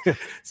frozen.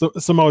 So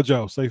Samoa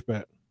Joe, safe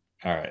bet.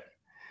 All right.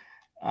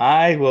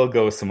 I will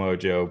go Samoa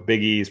Joe.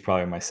 Big E is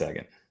probably my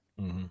second.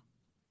 Mm-hmm.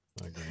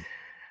 I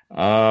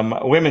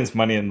agree. Women's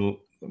Money in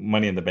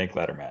the Bank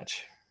ladder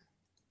match.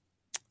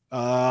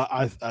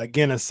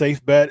 Again, a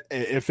safe bet.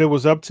 If it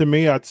was up to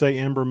me, I'd say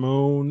Ember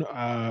Moon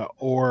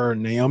or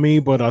Naomi,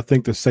 but I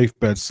think the safe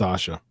bet's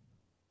Sasha.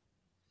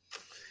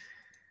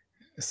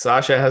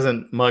 Sasha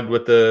hasn't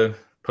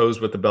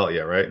posed with the belt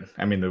yet, right?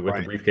 I mean, with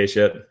the briefcase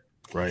yet.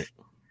 Right.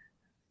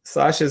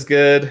 Sasha's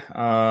good.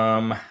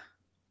 I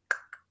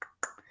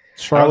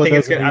don't think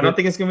it's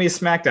gonna be a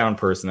SmackDown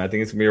person. I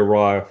think it's gonna be a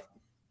Raw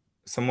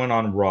someone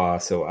on Raw.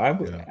 So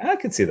I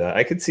could see that.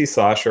 I could see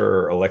Sasha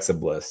or Alexa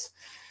Bliss.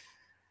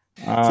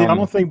 See, I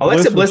don't think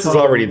Alexa Bliss is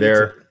already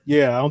there.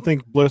 Yeah, I don't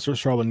think Bliss or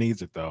Charlotte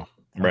needs it though.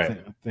 Right.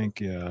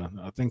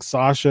 I think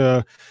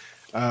Sasha,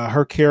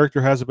 her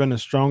character hasn't been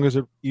as strong as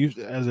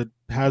it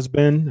has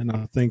been, and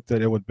I think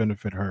that it would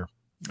benefit her.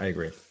 I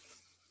agree.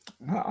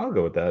 I'll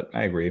go with that.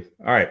 I agree.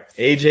 All right,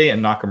 AJ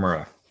and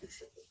Nakamura.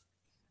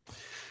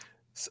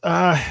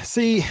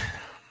 See,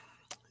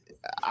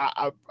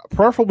 I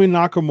preferably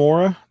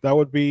Nakamura. That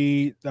would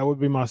be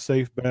my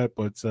safe bet,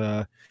 but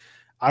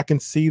I can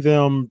see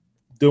them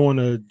doing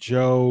a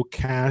Joe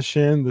cash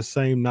in the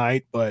same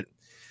night, but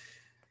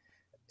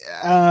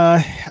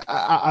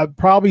I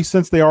probably,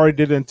 since they already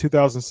did it in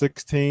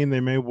 2016, they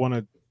may want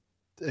to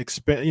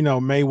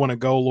may want to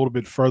go a little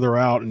bit further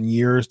out in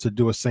years to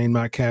do a same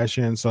night cash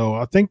in. So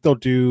I think they'll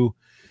do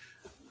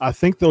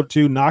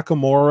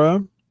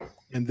Nakamura,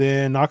 and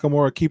then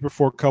Nakamura keep it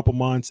for a couple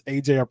months.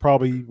 AJ will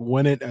probably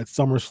win it at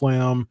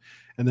SummerSlam,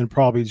 and then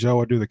probably Joe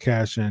will do the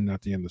cash in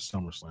at the end of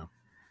SummerSlam.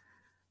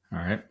 All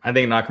right. I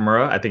think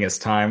Nakamura. I think it's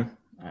time.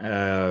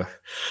 I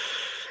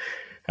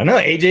know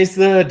AJ's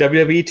the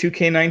WWE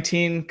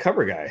 2K19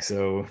 cover guy.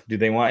 So do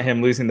they want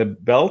him losing the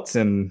belts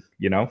and,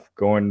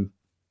 going,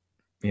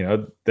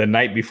 the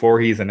night before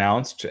he's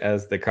announced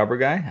as the cover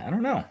guy? I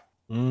don't know.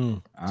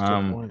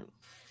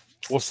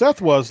 Well,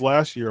 Seth was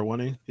last year,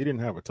 wasn't he? He didn't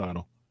have a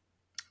title.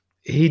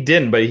 He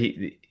didn't, but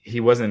he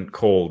wasn't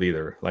cold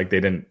either. Like they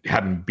didn't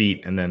have him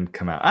beat and then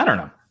come out. I don't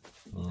know.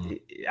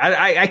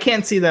 I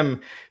can't see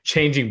them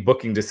changing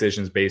booking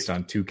decisions based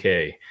on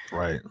 2K.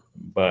 Right.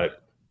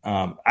 But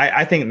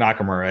I think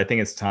Nakamura, I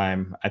think it's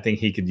time. I think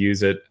he could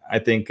use it. I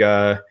think, you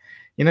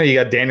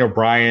got Daniel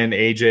Bryan,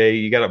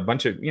 AJ, you got a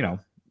bunch of,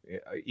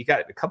 you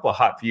got a couple of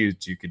hot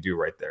feuds you could do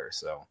right there.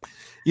 So,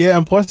 yeah.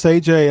 And plus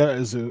AJ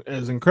is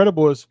as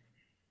incredible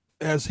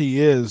as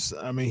he is.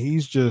 I mean,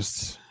 he's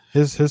just,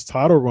 his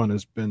title run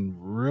has been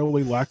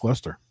really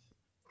lackluster.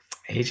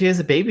 AJ is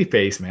a baby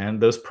face, man.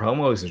 Those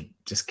promos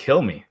just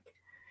kill me.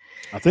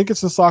 I think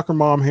it's the soccer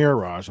mom hair,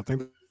 Raj. I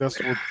think that's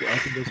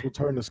what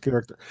turned this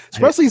character.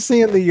 Especially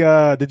seeing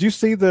the did you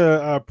see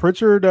the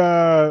Pritchard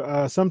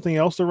something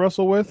else to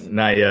wrestle with?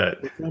 Not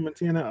yet. With him and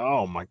Tina?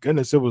 Oh my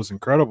goodness, it was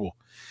incredible.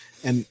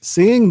 And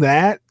seeing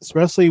that,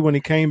 especially when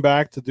he came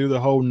back to do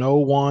the whole no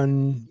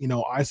one,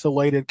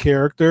 isolated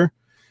character,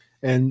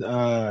 and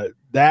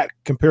that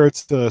compared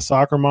to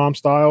Soccer Mom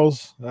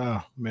Styles,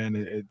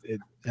 man,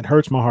 it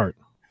hurts my heart.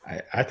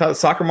 I thought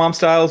Soccer Mom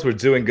Styles were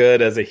doing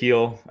good as a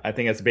heel. I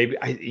think as a baby,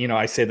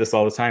 I say this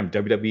all the time.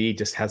 WWE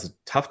just has a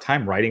tough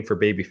time writing for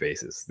baby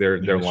faces. Their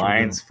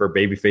lines for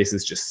baby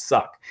faces just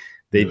suck.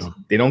 They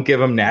don't give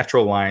them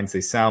natural lines.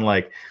 They sound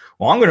like,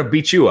 well, I'm going to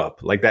beat you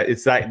up like that.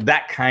 It's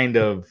that kind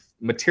of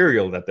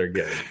material that they're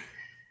getting.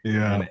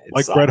 Yeah,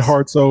 like sucks. Bret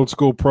Hart's old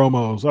school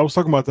promos. I was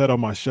talking about that on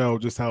my show,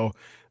 just how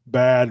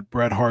bad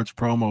Bret Hart's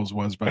promos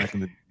was back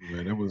in the day.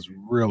 It was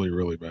really,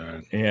 really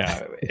bad.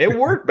 Yeah, it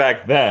worked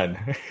back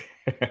then.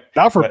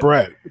 Not for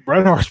Bret.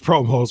 Bret Hart's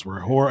promos were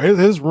horrible.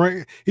 His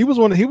ring, he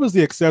was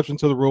the exception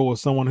to the rule,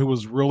 as someone who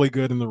was really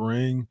good in the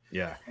ring.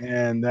 Yeah,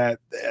 and that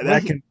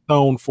can be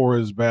known for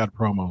his bad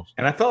promos.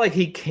 And I felt like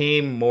he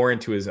came more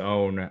into his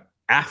own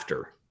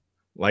after,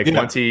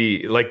 once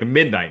he, like the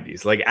mid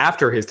 '90s, like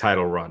after his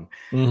title run.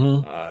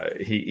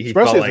 Mm-hmm. He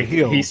felt like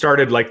he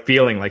started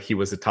feeling like he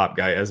was the top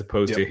guy, as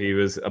opposed to he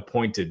was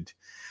appointed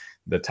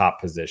the top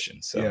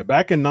position. So yeah,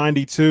 back in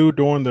 '92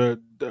 during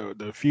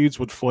the feuds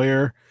with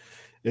Flair.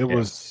 He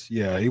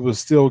was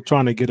still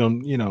trying to get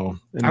him,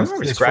 I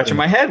remember scratching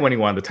my head when he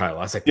won the title.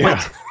 I was like,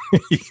 what?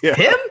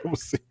 Him?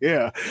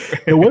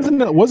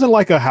 It wasn't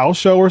like a house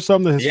show or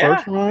something, his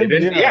first run?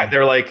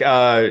 They're like,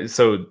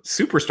 so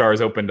Superstars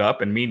opened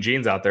up and Mean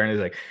Gene's out there and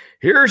he's like,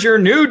 here's your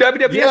new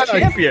WWF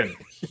champion.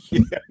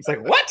 It's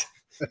like, what?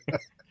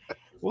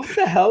 What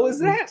the hell is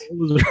that? It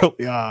was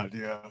really odd,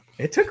 yeah.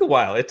 It took a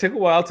while.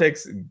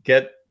 to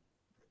get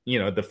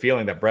the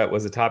feeling that Bret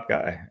was a top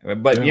guy,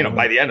 but by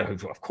the end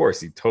of course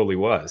he totally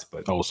was.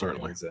 But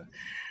certainly.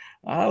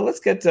 Let's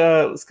get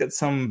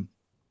some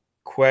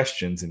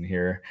questions in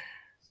here.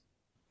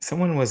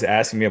 Someone was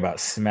asking me about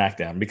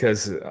SmackDown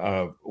because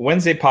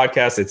Wednesday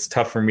podcast, it's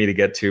tough for me to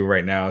get to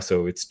right now.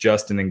 So it's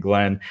Justin and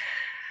Glenn.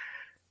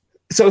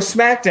 So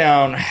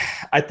SmackDown,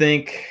 I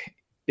think,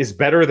 is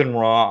better than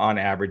Raw on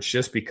average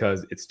just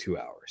because it's 2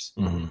 hours.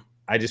 Mm-hmm.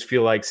 I just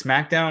feel like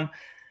SmackDown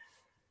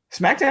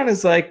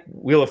is like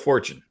Wheel of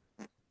Fortune.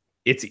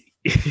 You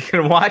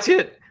can watch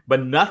it,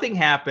 but nothing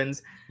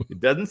happens. It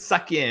doesn't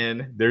suck you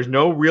in. There's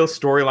no real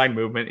storyline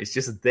movement. It's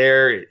just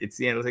there. It's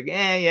the end. It's like,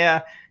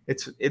 yeah.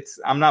 It's.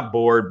 I'm not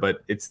bored, but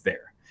it's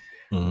there.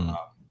 Mm-hmm.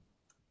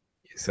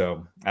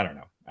 So I don't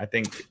know. I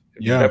think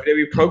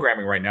WWE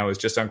programming right now is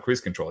just on cruise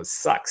control. It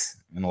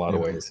sucks in a lot of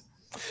ways.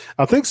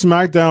 I think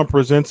SmackDown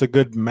presents a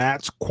good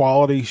match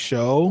quality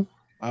show,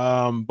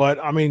 but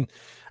I mean,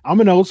 I'm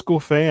an old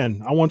school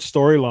fan. I want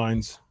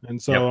storylines,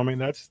 and so I mean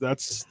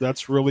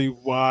that's really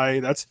why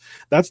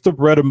that's the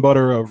bread and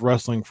butter of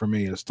wrestling for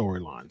me is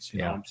storylines.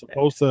 You know,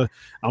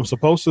 I'm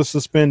supposed to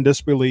suspend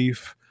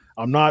disbelief.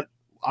 I'm not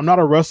I'm not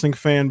a wrestling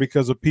fan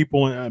because of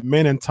people,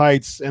 men in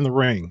tights in the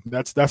ring.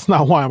 That's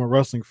not why I'm a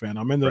wrestling fan.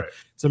 I'm in the. Right.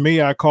 To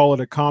me, I call it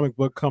a comic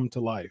book come to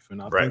life,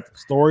 and I think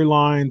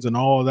storylines and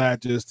all of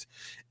that just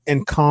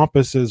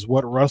encompasses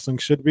what wrestling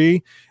should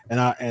be. And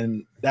I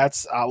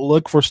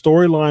look for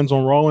storylines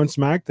on Raw and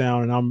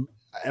SmackDown, and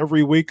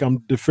every week I'm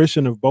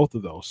deficient of both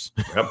of those.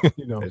 Yep.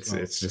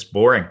 It's just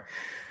boring.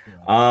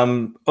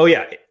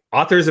 Yeah.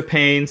 Authors of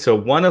Pain. So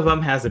one of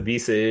them has a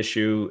visa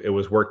issue. It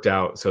was worked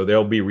out. So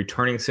they'll be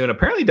returning soon.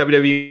 Apparently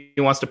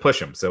WWE wants to push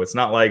them. So it's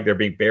not like they're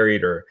being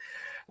buried or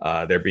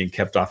they're being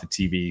kept off of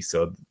TV.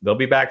 So they'll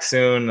be back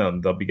soon.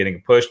 They'll be getting a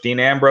push.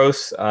 Dean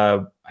Ambrose,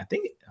 I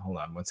think, hold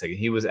on one second.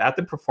 He was at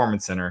the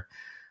Performance Center.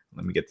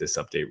 Let me get this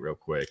update real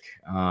quick.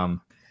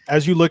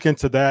 As you look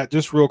into that,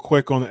 just real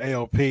quick on the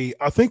ALP,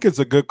 I think it's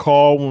a good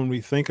call when we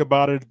think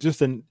about it.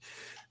 Just kind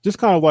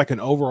of like an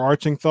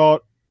overarching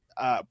thought.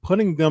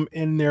 Putting them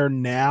in there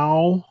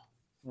now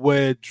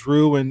with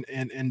Drew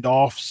and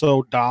Dolph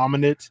so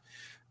dominant,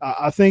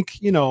 I think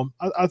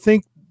I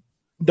think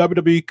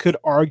WWE could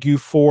argue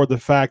for the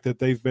fact that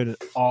they've been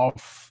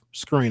off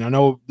screen. I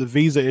know the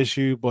visa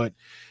issue, but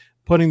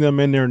putting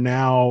them in there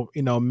now,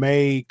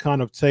 may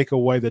kind of take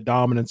away the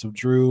dominance of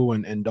Drew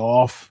and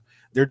Dolph.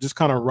 They're just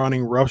kind of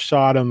running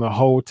roughshod on the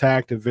whole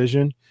tag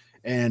division,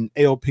 and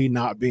ALP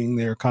not being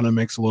there kind of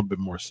makes a little bit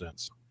more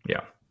sense.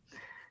 Yeah.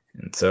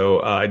 And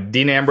so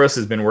Dean Ambrose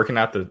has been working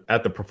at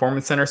the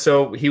Performance Center.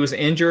 So he was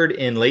injured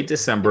in late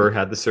December,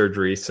 had the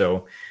surgery.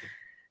 So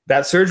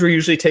that surgery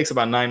usually takes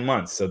about 9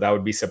 months. So that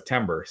would be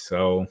September.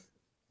 So,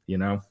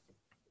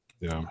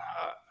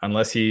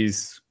 unless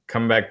he's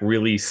coming back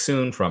really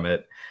soon from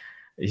it,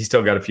 he's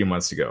still got a few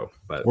months to go.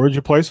 But where'd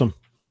you place him?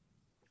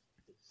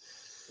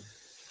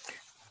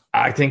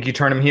 I think you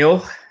turn him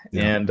heel,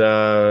 and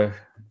I'd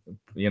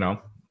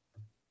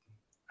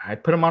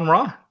put him on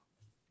Raw.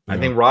 I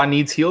think Raw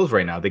needs heels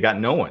right now. They got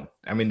no one.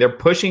 I mean, they're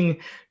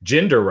pushing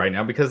Jinder right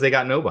now because they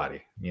got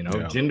nobody.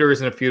 Jinder is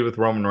in a feud with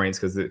Roman Reigns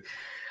because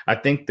I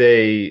think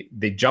they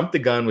jumped the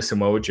gun with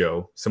Samoa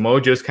Joe.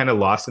 Samoa Joe's kind of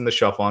lost in the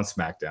shuffle on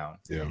SmackDown.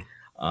 Yeah.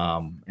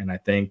 And I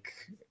think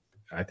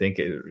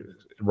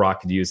Raw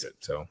could use it.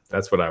 So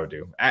that's what I would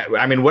do.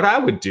 I mean, what I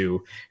would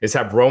do is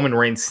have Roman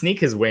Reigns sneak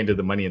his way into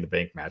the Money in the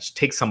Bank match,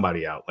 take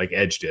somebody out like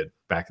Edge did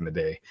back in the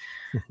day,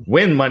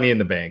 win Money in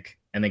the Bank,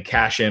 and then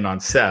cash in on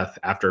Seth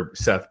after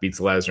Seth beats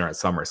Lesnar at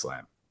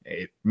SummerSlam.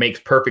 It makes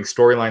perfect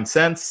storyline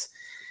sense.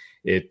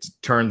 It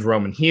turns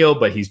Roman heel,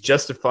 but he's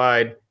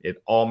justified.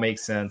 It all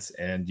makes sense,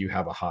 and you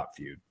have a hot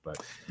feud.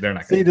 But they're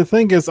not. See, the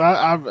thing is,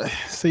 I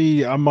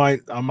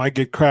might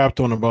get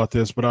crapped on about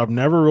this, but I've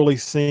never really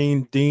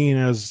seen Dean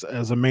as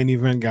a main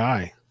event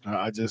guy.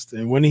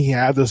 And when he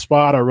had the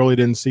spot, I really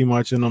didn't see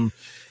much in him.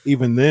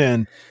 Even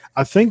then,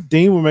 I think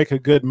Dean would make a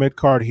good mid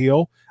card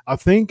heel. I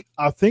think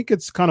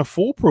it's kind of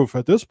foolproof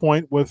at this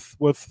point with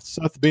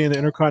Seth being the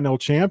Intercontinental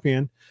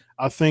Champion.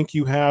 I think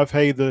you have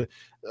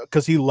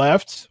because he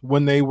left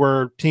when they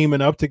were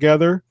teaming up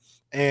together,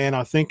 and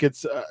I think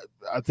it's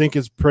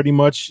pretty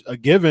much a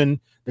given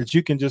that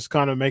you can just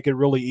kind of make it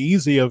really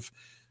easy. If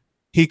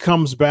he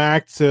comes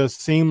back to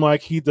seem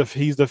like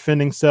he's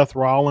defending Seth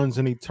Rollins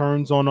and he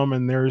turns on him,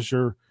 and there's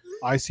your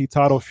IC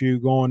title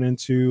feud going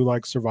into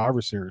like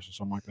Survivor Series or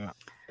something like that.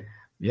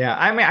 Yeah,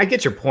 I mean, I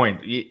get your point.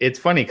 It's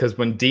funny because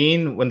when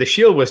the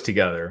Shield was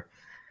together,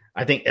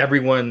 I think that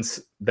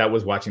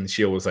was watching the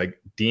Shield was like,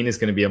 Dean is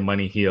going to be a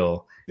money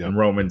heel and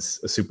Roman's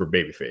a super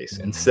babyface,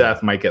 and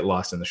Seth might get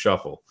lost in the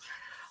shuffle.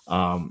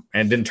 And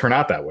didn't turn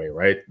out that way,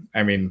 right?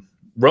 I mean,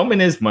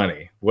 Roman is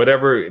money.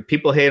 Whatever,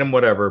 people hate him,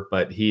 whatever,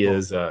 but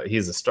he's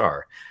a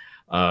star.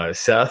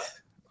 Seth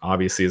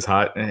obviously is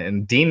hot,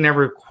 and Dean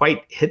never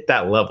quite hit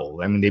that level.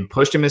 I mean, they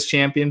pushed him as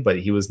champion, but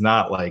he was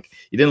not like,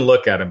 you didn't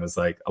look at him as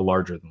like a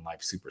larger than life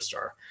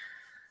superstar.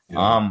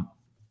 Yeah.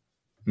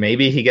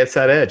 Maybe he gets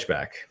that edge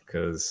back,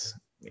 because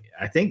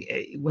I think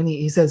when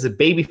he says a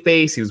baby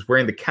face, he was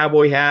wearing the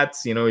cowboy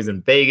hats, he's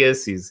in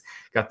Vegas, he's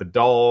got the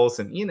dolls,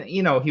 and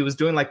he was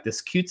doing like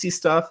this cutesy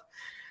stuff,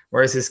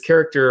 whereas his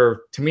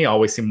character to me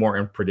always seemed more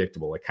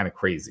unpredictable, like kind of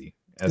crazy.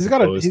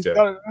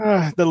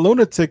 The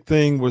lunatic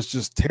thing was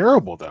just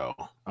terrible, though.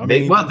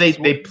 They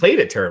played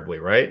it terribly,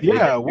 right?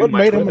 Yeah, what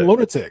made him a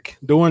lunatic?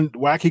 Doing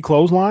wacky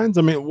clotheslines?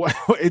 I mean,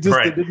 it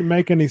didn't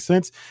make any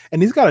sense.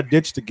 And he's got to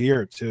ditch the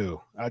gear too.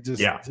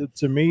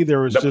 To me, there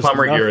was the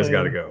plumber gear has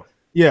got to go.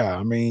 Yeah,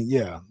 I mean,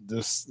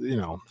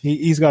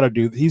 he's got to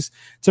do.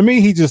 To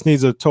me, he just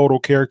needs a total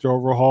character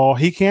overhaul.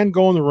 He can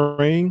go in the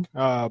ring,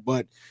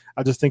 but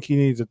I just think he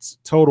needs a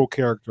total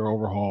character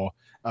overhaul.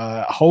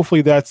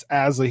 Hopefully that's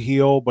as a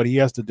heel, but he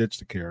has to ditch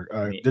the gear.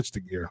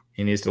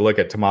 He needs to look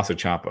at Tommaso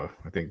Ciampa.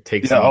 I think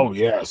he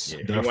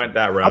went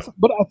that route.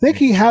 But I think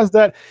he has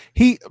that.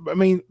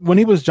 When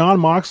he was John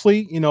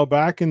Moxley,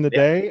 back in the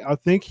day, I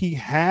think he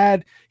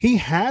has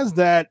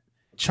that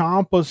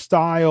Ciampa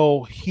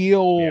style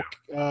heel,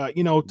 type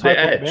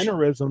of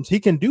mannerisms.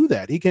 He can do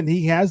that.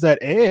 He has that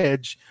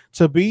edge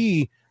to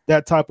be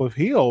that type of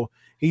heel.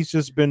 He's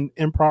just been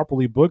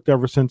improperly booked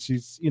ever since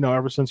he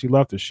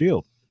left the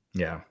Shield.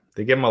 Yeah.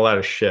 They give him a lot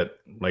of shit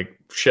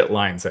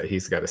lines that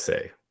he's got to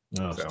say.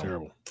 No, it's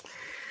terrible.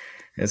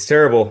 It's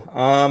terrible.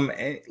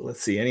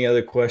 Let's see. Any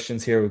other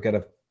questions here? We've got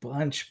a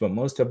bunch, but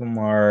most of them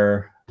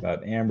are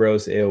about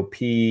Ambrose,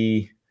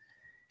 AOP.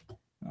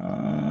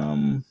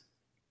 All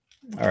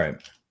right.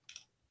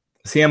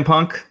 CM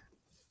Punk.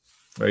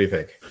 What do you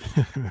think?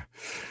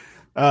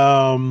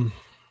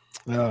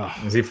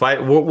 Does he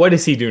fight? What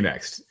does he do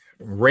next?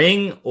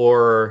 Ring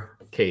or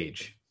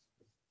cage?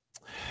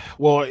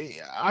 Well,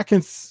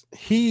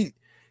 he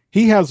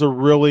has a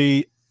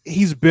really,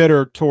 he's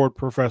bitter toward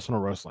professional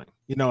wrestling,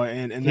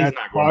 and he's that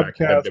not going back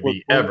to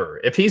WWE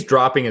ever. If he's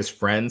dropping his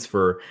friends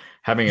for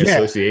having an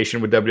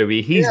association with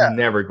WWE, he's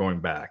never going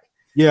back.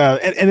 Yeah,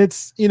 and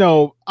it's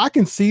I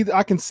can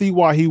see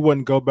why he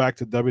wouldn't go back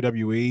to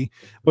WWE,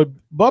 but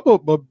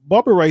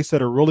Bubba Ray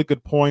said a really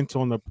good point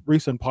on the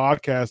recent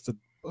podcast that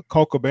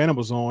Colt Cabana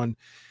was on.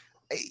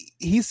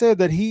 He said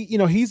that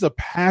he's a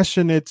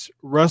passionate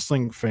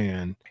wrestling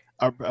fan,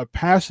 a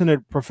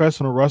passionate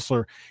professional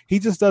wrestler. He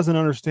just doesn't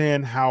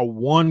understand how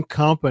one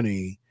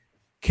company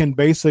can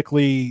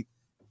basically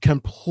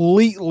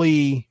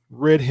completely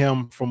rid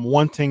him from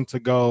wanting to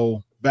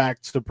go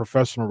back to the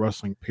professional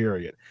wrestling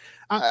period.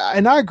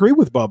 And I agree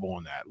with Bubba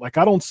on that. Like,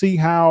 I don't see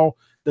how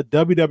the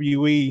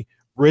WWE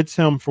rids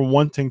him from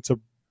wanting to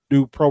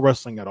do pro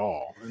wrestling at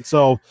all. And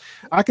so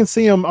I can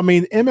see him. I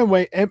mean,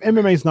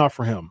 MMA is not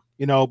for him,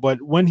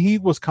 but when he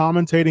was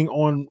commentating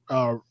on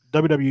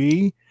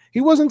WWE, he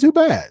wasn't too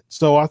bad.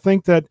 So I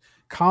think that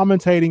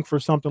commentating for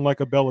something like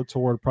a Bellator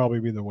would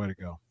probably be the way to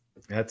go.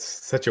 That's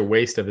such a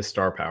waste of his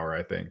star power,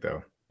 I think,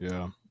 though.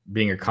 Yeah.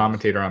 Being a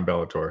commentator on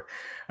Bellator,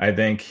 I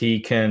think he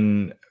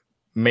can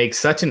make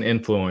such an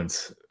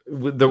influence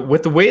with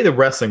the way the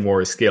wrestling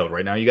war is scaled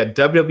right now. You got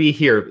WWE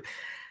here.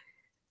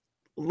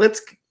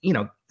 It's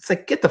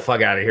like, get the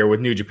fuck out of here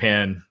with New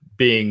Japan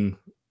being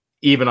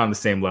even on the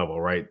same level,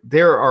 right?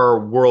 There are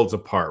worlds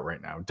apart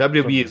right now.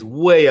 WWE is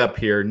way up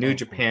here. New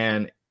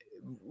Japan,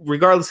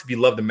 regardless if you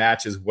love the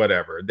matches,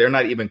 whatever, they're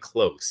not even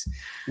close.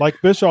 Like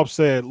Bischoff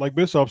said,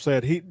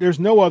 there's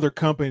no other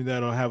company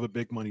that'll have a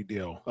big money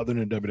deal other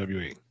than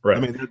WWE. Right. I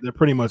mean, that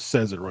pretty much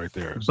says it right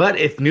there. But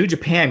if New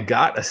Japan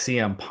got a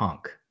CM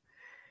Punk,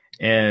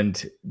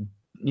 and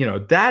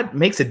that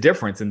makes a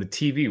difference in the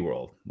TV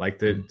world,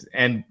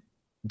 and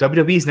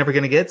WWE is never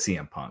going to get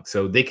CM Punk,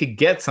 so they could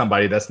get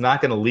somebody that's not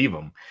going to leave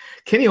them.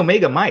 Kenny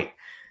Omega might.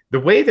 The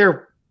way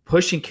they're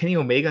pushing Kenny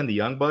Omega and the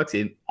Young Bucks,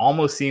 it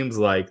almost seems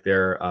like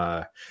they're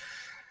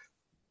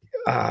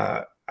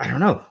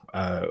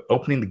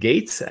opening the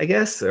gates, I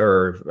guess,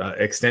 or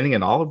extending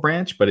an olive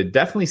branch, but it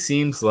definitely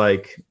seems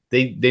like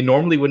they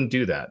normally wouldn't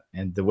do that.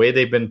 And the way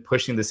they've been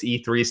pushing this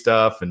E3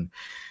 stuff and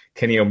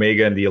Kenny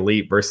Omega and the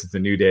Elite versus the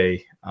New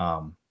Day.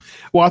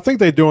 Well, I think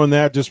they're doing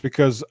that just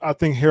because I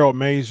think Harold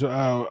Mays,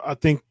 I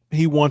think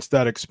he wants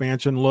that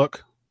expansion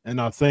look.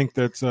 And I think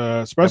that's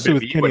especially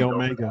with Kenny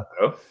Omega.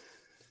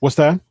 What's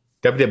that?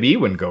 WWE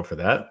wouldn't go for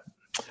that.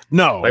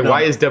 No.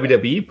 Why is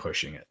WWE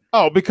pushing it?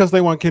 Oh, because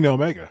they want Kenny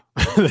Omega.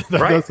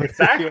 Right,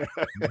 exactly.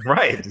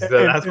 Right.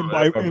 So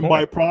and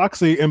by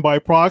proxy,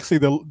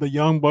 the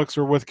Young Bucks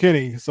are with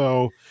Kenny.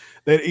 So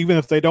that even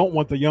if they don't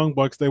want the Young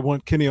Bucks, they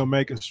want Kenny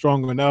Omega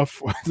strong enough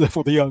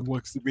for the Young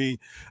Bucks to be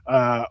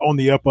on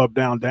the up,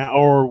 down,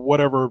 or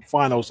whatever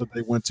finals that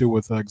they went to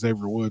with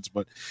Xavier Woods.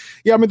 But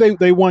yeah, I mean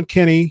they want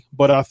Kenny,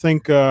 but I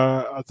think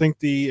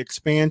the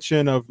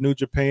expansion of New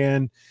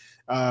Japan.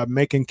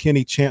 Making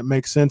Kenny champ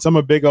makes sense. I'm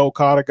a big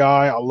Okada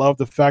guy. I love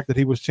the fact that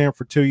he was champ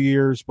for 2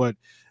 years, but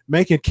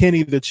making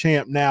Kenny the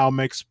champ now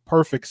makes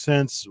perfect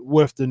sense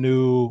with the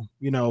new,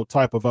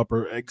 type of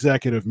upper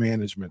executive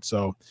management.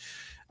 So,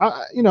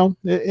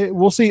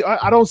 we'll see.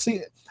 I don't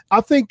see.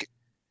 I think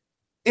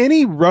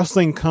any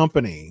wrestling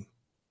company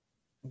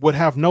would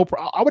have no.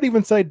 I would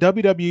even say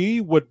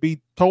WWE would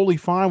be totally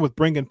fine with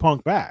bringing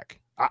Punk back.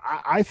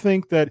 I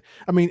think that,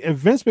 if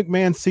Vince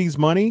McMahon sees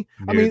money,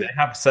 they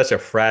have such a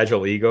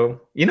fragile ego.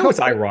 What's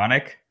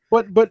ironic?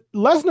 But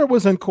Lesnar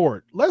was in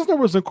court. Lesnar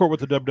was in court with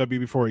the WWE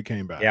before he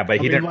came back. Yeah,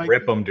 but he didn't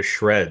rip him to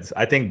shreds.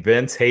 I think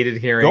Vince hated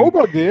hearing.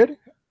 Goldberg did.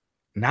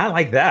 Not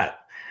like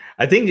that.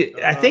 I think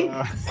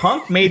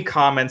Punk made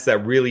comments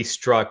that really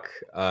struck,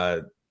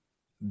 that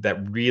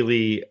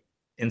really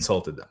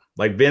insulted them.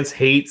 Like, Vince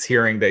hates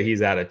hearing that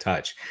he's out of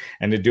touch,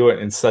 and to do it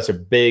in such a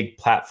big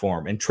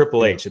platform, and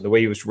Triple H, and the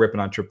way he was ripping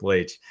on Triple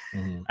H,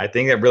 I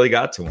think that really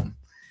got to him.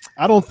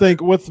 I don't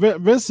think with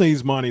Vince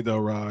needs money though,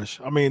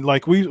 Raj.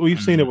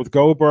 We've seen it with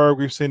Goldberg,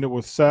 we've seen it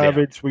with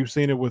Savage, we've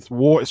seen it with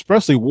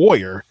especially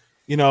Warrior.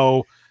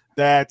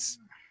 That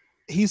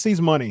he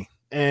sees money,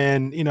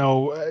 and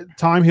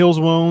time heals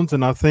wounds.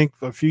 And I think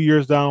a few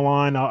years down the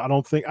line,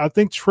 I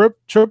think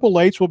Triple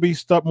H will be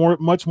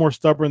much more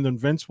stubborn than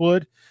Vince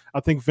would. I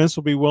think Vince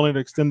will be willing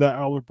to extend that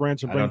olive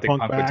branch and bring Punk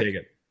back. Would take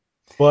it.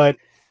 But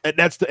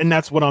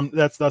that's what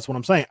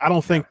I'm saying. I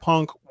don't think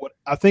Punk would.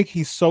 I think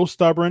he's so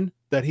stubborn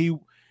that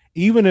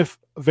even if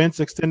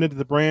Vince extended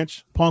the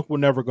branch, Punk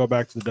would never go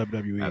back to the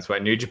WWE. That's why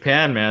New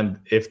Japan,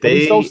 man. He's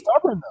so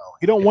stubborn though.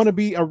 He don't want to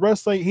be a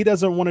wrestling. He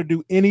doesn't want to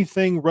do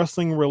anything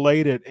wrestling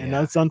related, and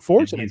that's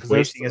unfortunate. And he's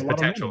wasting his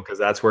potential because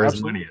that's where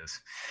his money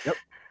is. Yep.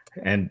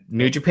 And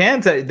New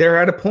Japan's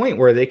they're at a point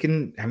where they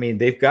can. I mean,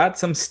 they've got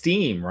some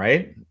steam,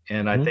 right?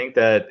 And I think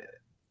that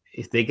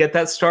if they get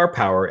that star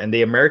power and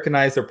they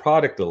Americanize their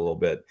product a little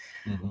bit,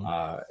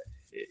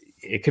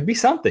 it could be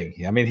something.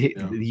 I mean,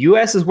 the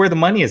U.S. is where the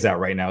money is at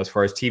right now as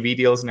far as TV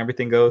deals and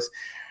everything goes.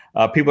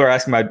 People are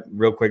asking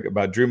real quick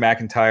about Drew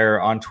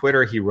McIntyre. On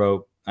Twitter, he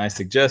wrote, "I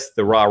suggest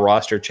the Raw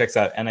roster checks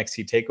out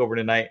NXT TakeOver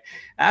tonight.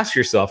 Ask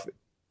yourself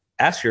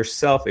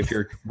if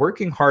you're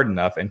working hard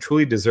enough and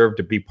truly deserve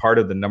to be part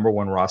of the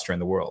 #1 roster in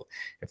the world.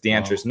 If the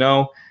answer is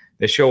no,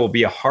 the show will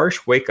be a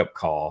harsh wake-up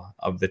call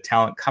of the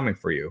talent coming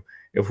for you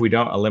if we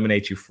don't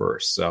eliminate you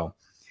first." So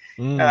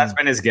that's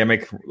been his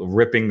gimmick,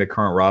 ripping the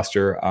current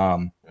roster.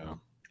 I'm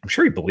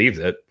sure he believes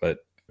it, but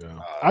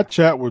I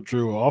chat with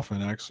Drew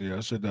often. Actually, I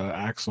should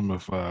ask him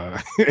if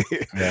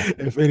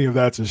if any of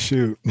that's a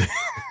shoot.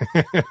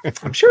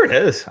 I'm sure it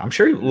is. I'm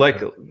sure,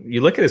 like,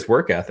 you look at his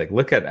work ethic,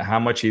 look at how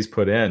much he's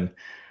put in.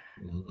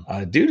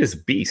 Dude is a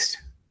beast.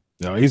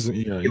 No, he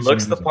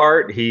looks the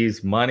part.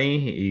 He's money.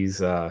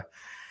 He's a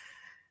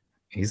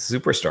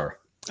superstar,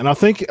 and I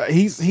think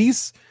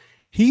he's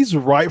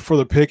right for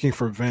the picking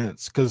for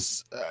Vince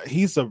because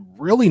he's a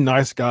really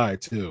nice guy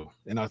too,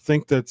 and I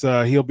think that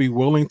he'll be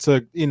willing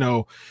to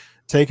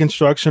take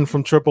instruction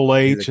from Triple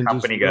H and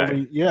company guy.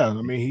 Really, I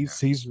mean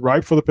he's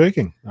right for the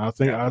picking. I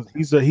think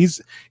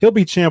he'll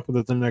be champ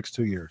within the next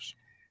 2 years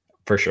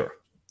for sure.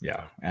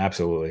 Yeah,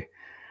 absolutely.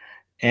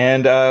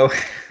 And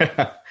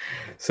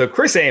so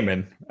Chris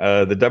Amon,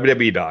 the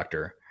WWE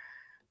doctor,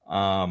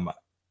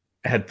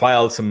 had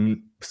filed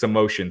some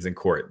motions in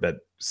court that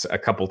a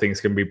couple things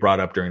can be brought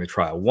up during the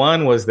trial.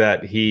 One was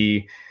that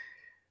he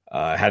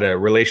had a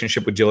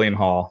relationship with Jillian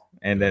Hall,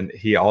 and then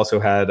he also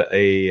had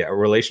a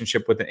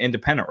relationship with an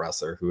independent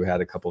wrestler who had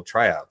a couple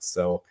tryouts.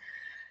 So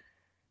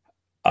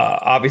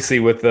obviously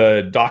with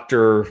the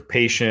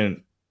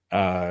doctor-patient,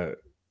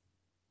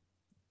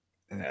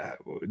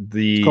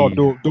 it's called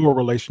dual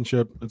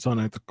relationship. It's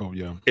unethical.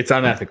 Yeah, it's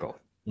unethical.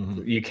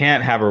 You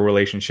can't have a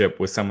relationship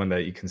with someone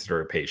that you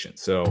consider a patient.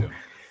 So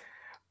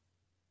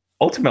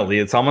ultimately,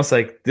 it's almost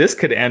like this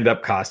could end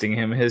up costing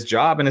him his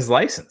job and his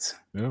license.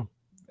 Yeah.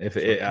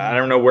 I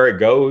don't know where it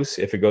goes,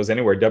 if it goes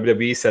anywhere.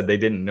 WWE said they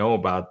didn't know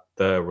about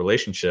the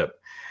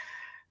relationship.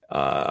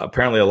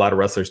 Apparently, a lot of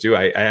wrestlers do.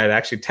 I had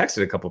actually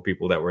texted a couple of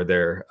people that were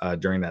there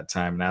during that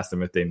time and asked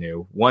them if they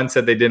knew. One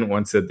said they didn't.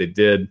 One said they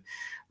did.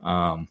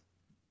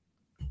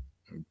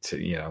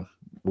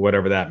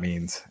 Whatever that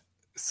means.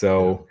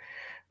 So,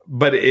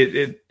 but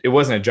it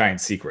wasn't a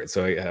giant secret.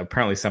 So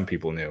apparently, some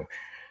people knew.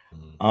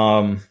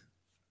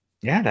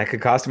 That could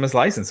cost him his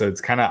license. So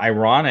it's kind of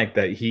ironic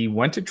that he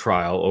went to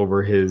trial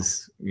over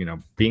his,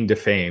 being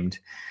defamed,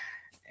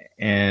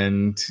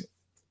 and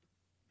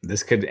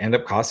this could end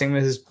up costing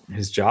him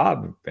his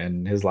job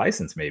and his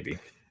license, maybe.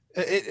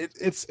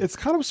 It's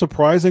kind of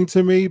surprising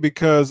to me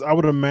because I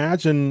would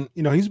imagine,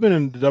 he's been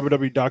in the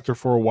WWE doctor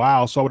for a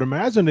while, so I would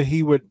imagine that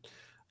he would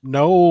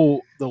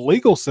know the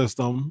legal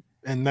system,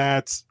 and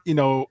that's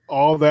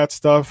all that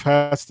stuff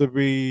has to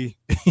be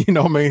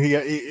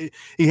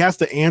he has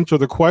to answer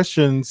the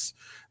questions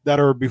that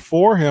are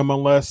before him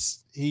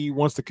unless he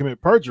wants to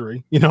commit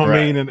perjury,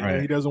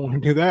 and he doesn't want to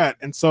do that.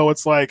 And so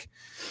it's like,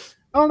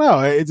 I don't know,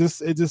 it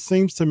just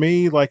seems to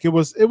me like I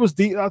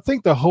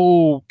think the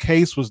whole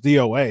case was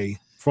DOA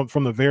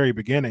from the very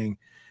beginning,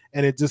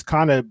 and it just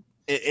kind of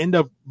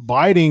ended up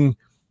biting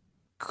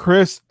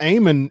Chris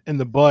Amon in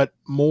the butt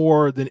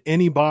more than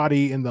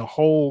anybody in the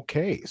whole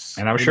case.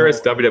 And I'm sure it's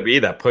WWE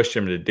that pushed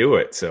him to do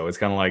it. So it's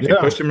kind of like they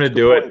pushed him to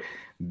do it.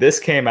 This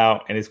came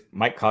out and it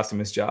might cost him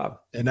his job.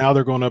 And now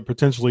they're going to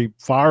potentially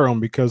fire him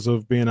because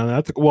of being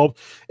unethical. Well,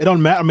 it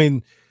don't matter. I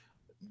mean,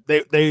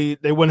 they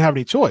wouldn't have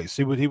any choice.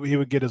 He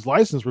would get his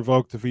license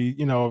revoked if he,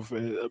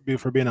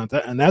 for being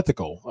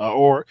unethical.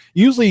 Or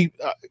usually,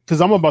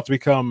 because I'm about to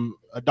become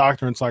a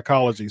doctor in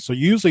psychology, so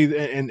usually,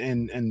 I'm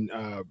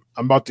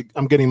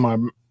getting my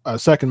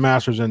second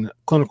master's in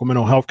clinical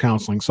mental health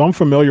counseling, so I'm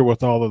familiar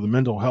with all of the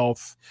mental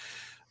health,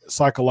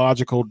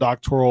 psychological,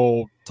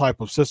 doctoral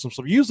type of systems.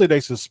 So usually, they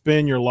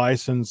suspend your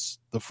license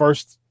the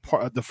first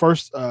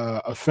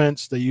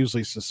offense. They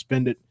usually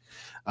suspend it.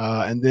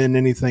 And then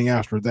anything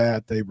after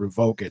that, they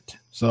revoke it.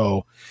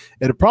 So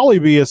it'll probably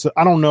be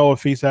I don't know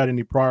if he's had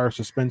any prior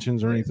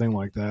suspensions or anything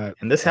like that.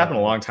 And this happened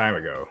a long time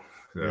ago.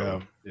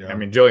 So, yeah. I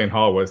mean, Jillian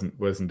Hall wasn't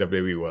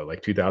WWE,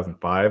 like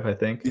 2005, I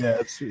think.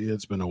 Yeah,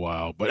 it's been a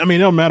while, but I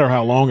mean, it don't matter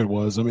how long it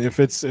was. I mean, if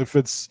it's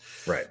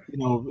right,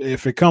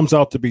 if it comes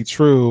out to be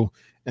true,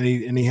 and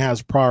he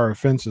has prior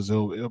offenses,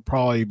 it'll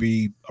probably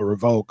be a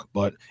revoke.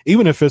 But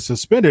even if it's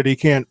suspended, he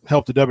can't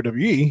help the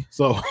WWE.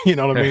 So you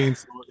know what I mean.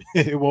 So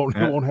it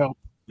won't help.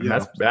 And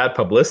that's bad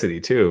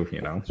publicity too.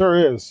 It sure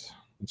is.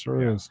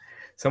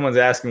 Someone's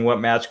asking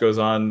what match goes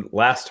on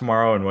last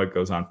tomorrow and what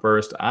goes on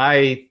first.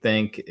 I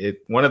think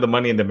one of the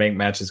Money in the Bank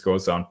matches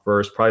goes on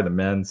first, probably the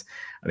men's.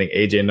 I think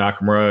AJ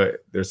Nakamura.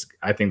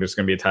 I think there's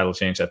going to be a title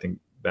change. I think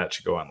that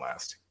should go on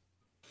last.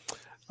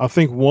 I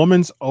think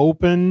women's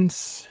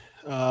opens.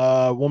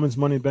 Women's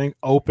Money Bank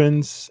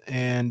opens,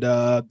 and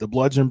the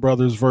Bludgeon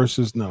Brothers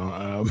versus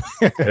I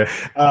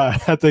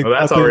think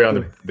that's already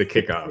on the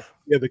kickoff.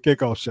 Yeah, the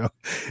kickoff show.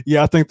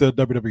 Yeah, I think the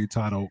WWE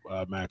title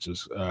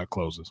matches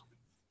closes.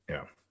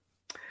 Yeah.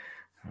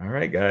 All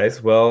right,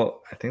 guys.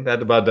 Well, I think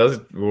that about does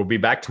it. We'll be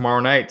back tomorrow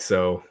night,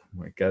 so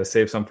we got to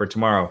save some for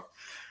tomorrow.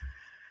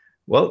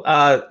 Well,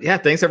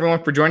 thanks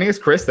everyone for joining us.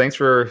 Chris, thanks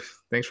for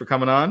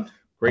coming on.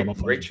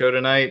 Great show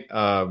tonight.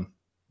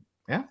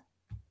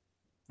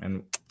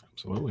 And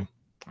absolutely.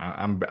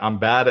 I'm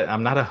bad at,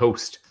 I'm not a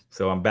host,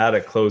 so I'm bad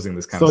at closing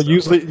this kind of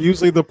stuff. So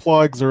usually the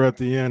plugs are at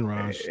the end,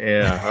 Raj.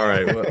 Yeah. All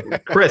right. Well,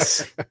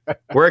 Chris,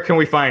 where can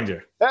we find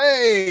you?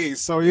 Hey,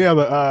 so yeah,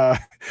 the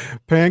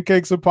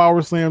Pancakes and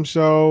Power Slam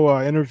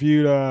show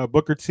interviewed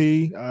Booker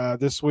T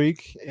this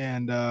week,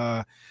 and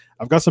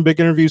I've got some big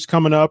interviews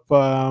coming up.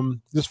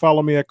 Just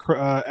follow me at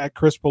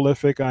Chris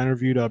Prolific. I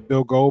interviewed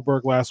Bill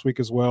Goldberg last week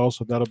as well,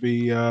 so that'll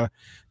be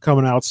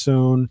coming out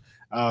soon.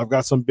 I've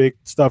got some big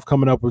stuff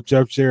coming up with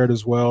Jeff Jarrett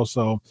as well.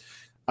 So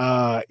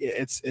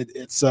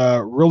it's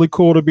really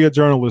cool to be a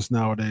journalist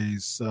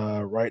nowadays.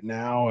 Right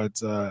now,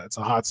 it's a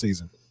hot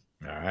season.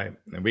 All right.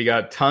 And we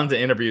got tons of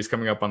interviews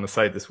coming up on the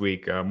site this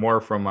week.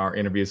 More from our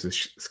interviews with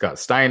Scott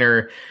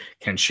Steiner,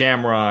 Ken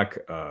Shamrock,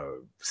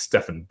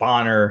 Stephan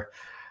Bonner.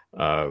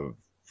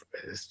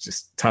 It's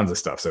just tons of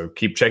stuff. So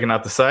keep checking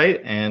out the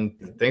site. And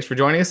thanks for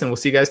joining us. And we'll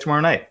see you guys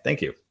tomorrow night.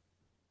 Thank you.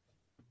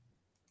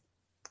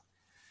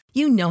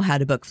 You know how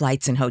to book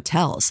flights and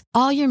hotels.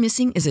 All you're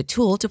missing is a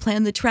tool to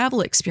plan the travel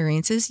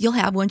experiences you'll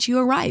have once you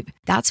arrive.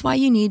 That's why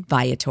you need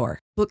Viator.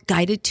 Book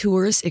guided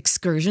tours,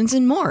 excursions,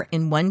 and more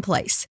in one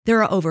place.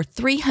 There are over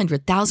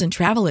 300,000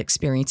 travel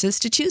experiences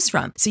to choose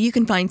from, so you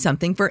can find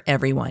something for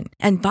everyone.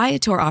 And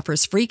Viator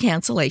offers free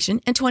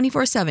cancellation and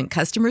 24/7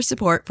 customer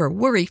support for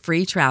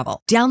worry-free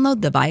travel.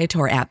 Download the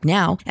Viator app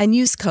now and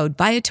use code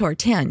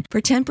Viator10 for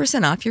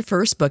 10% off your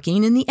first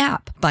booking in the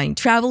app. Find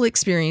travel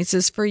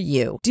experiences for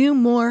you. Do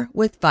more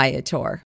with Viator.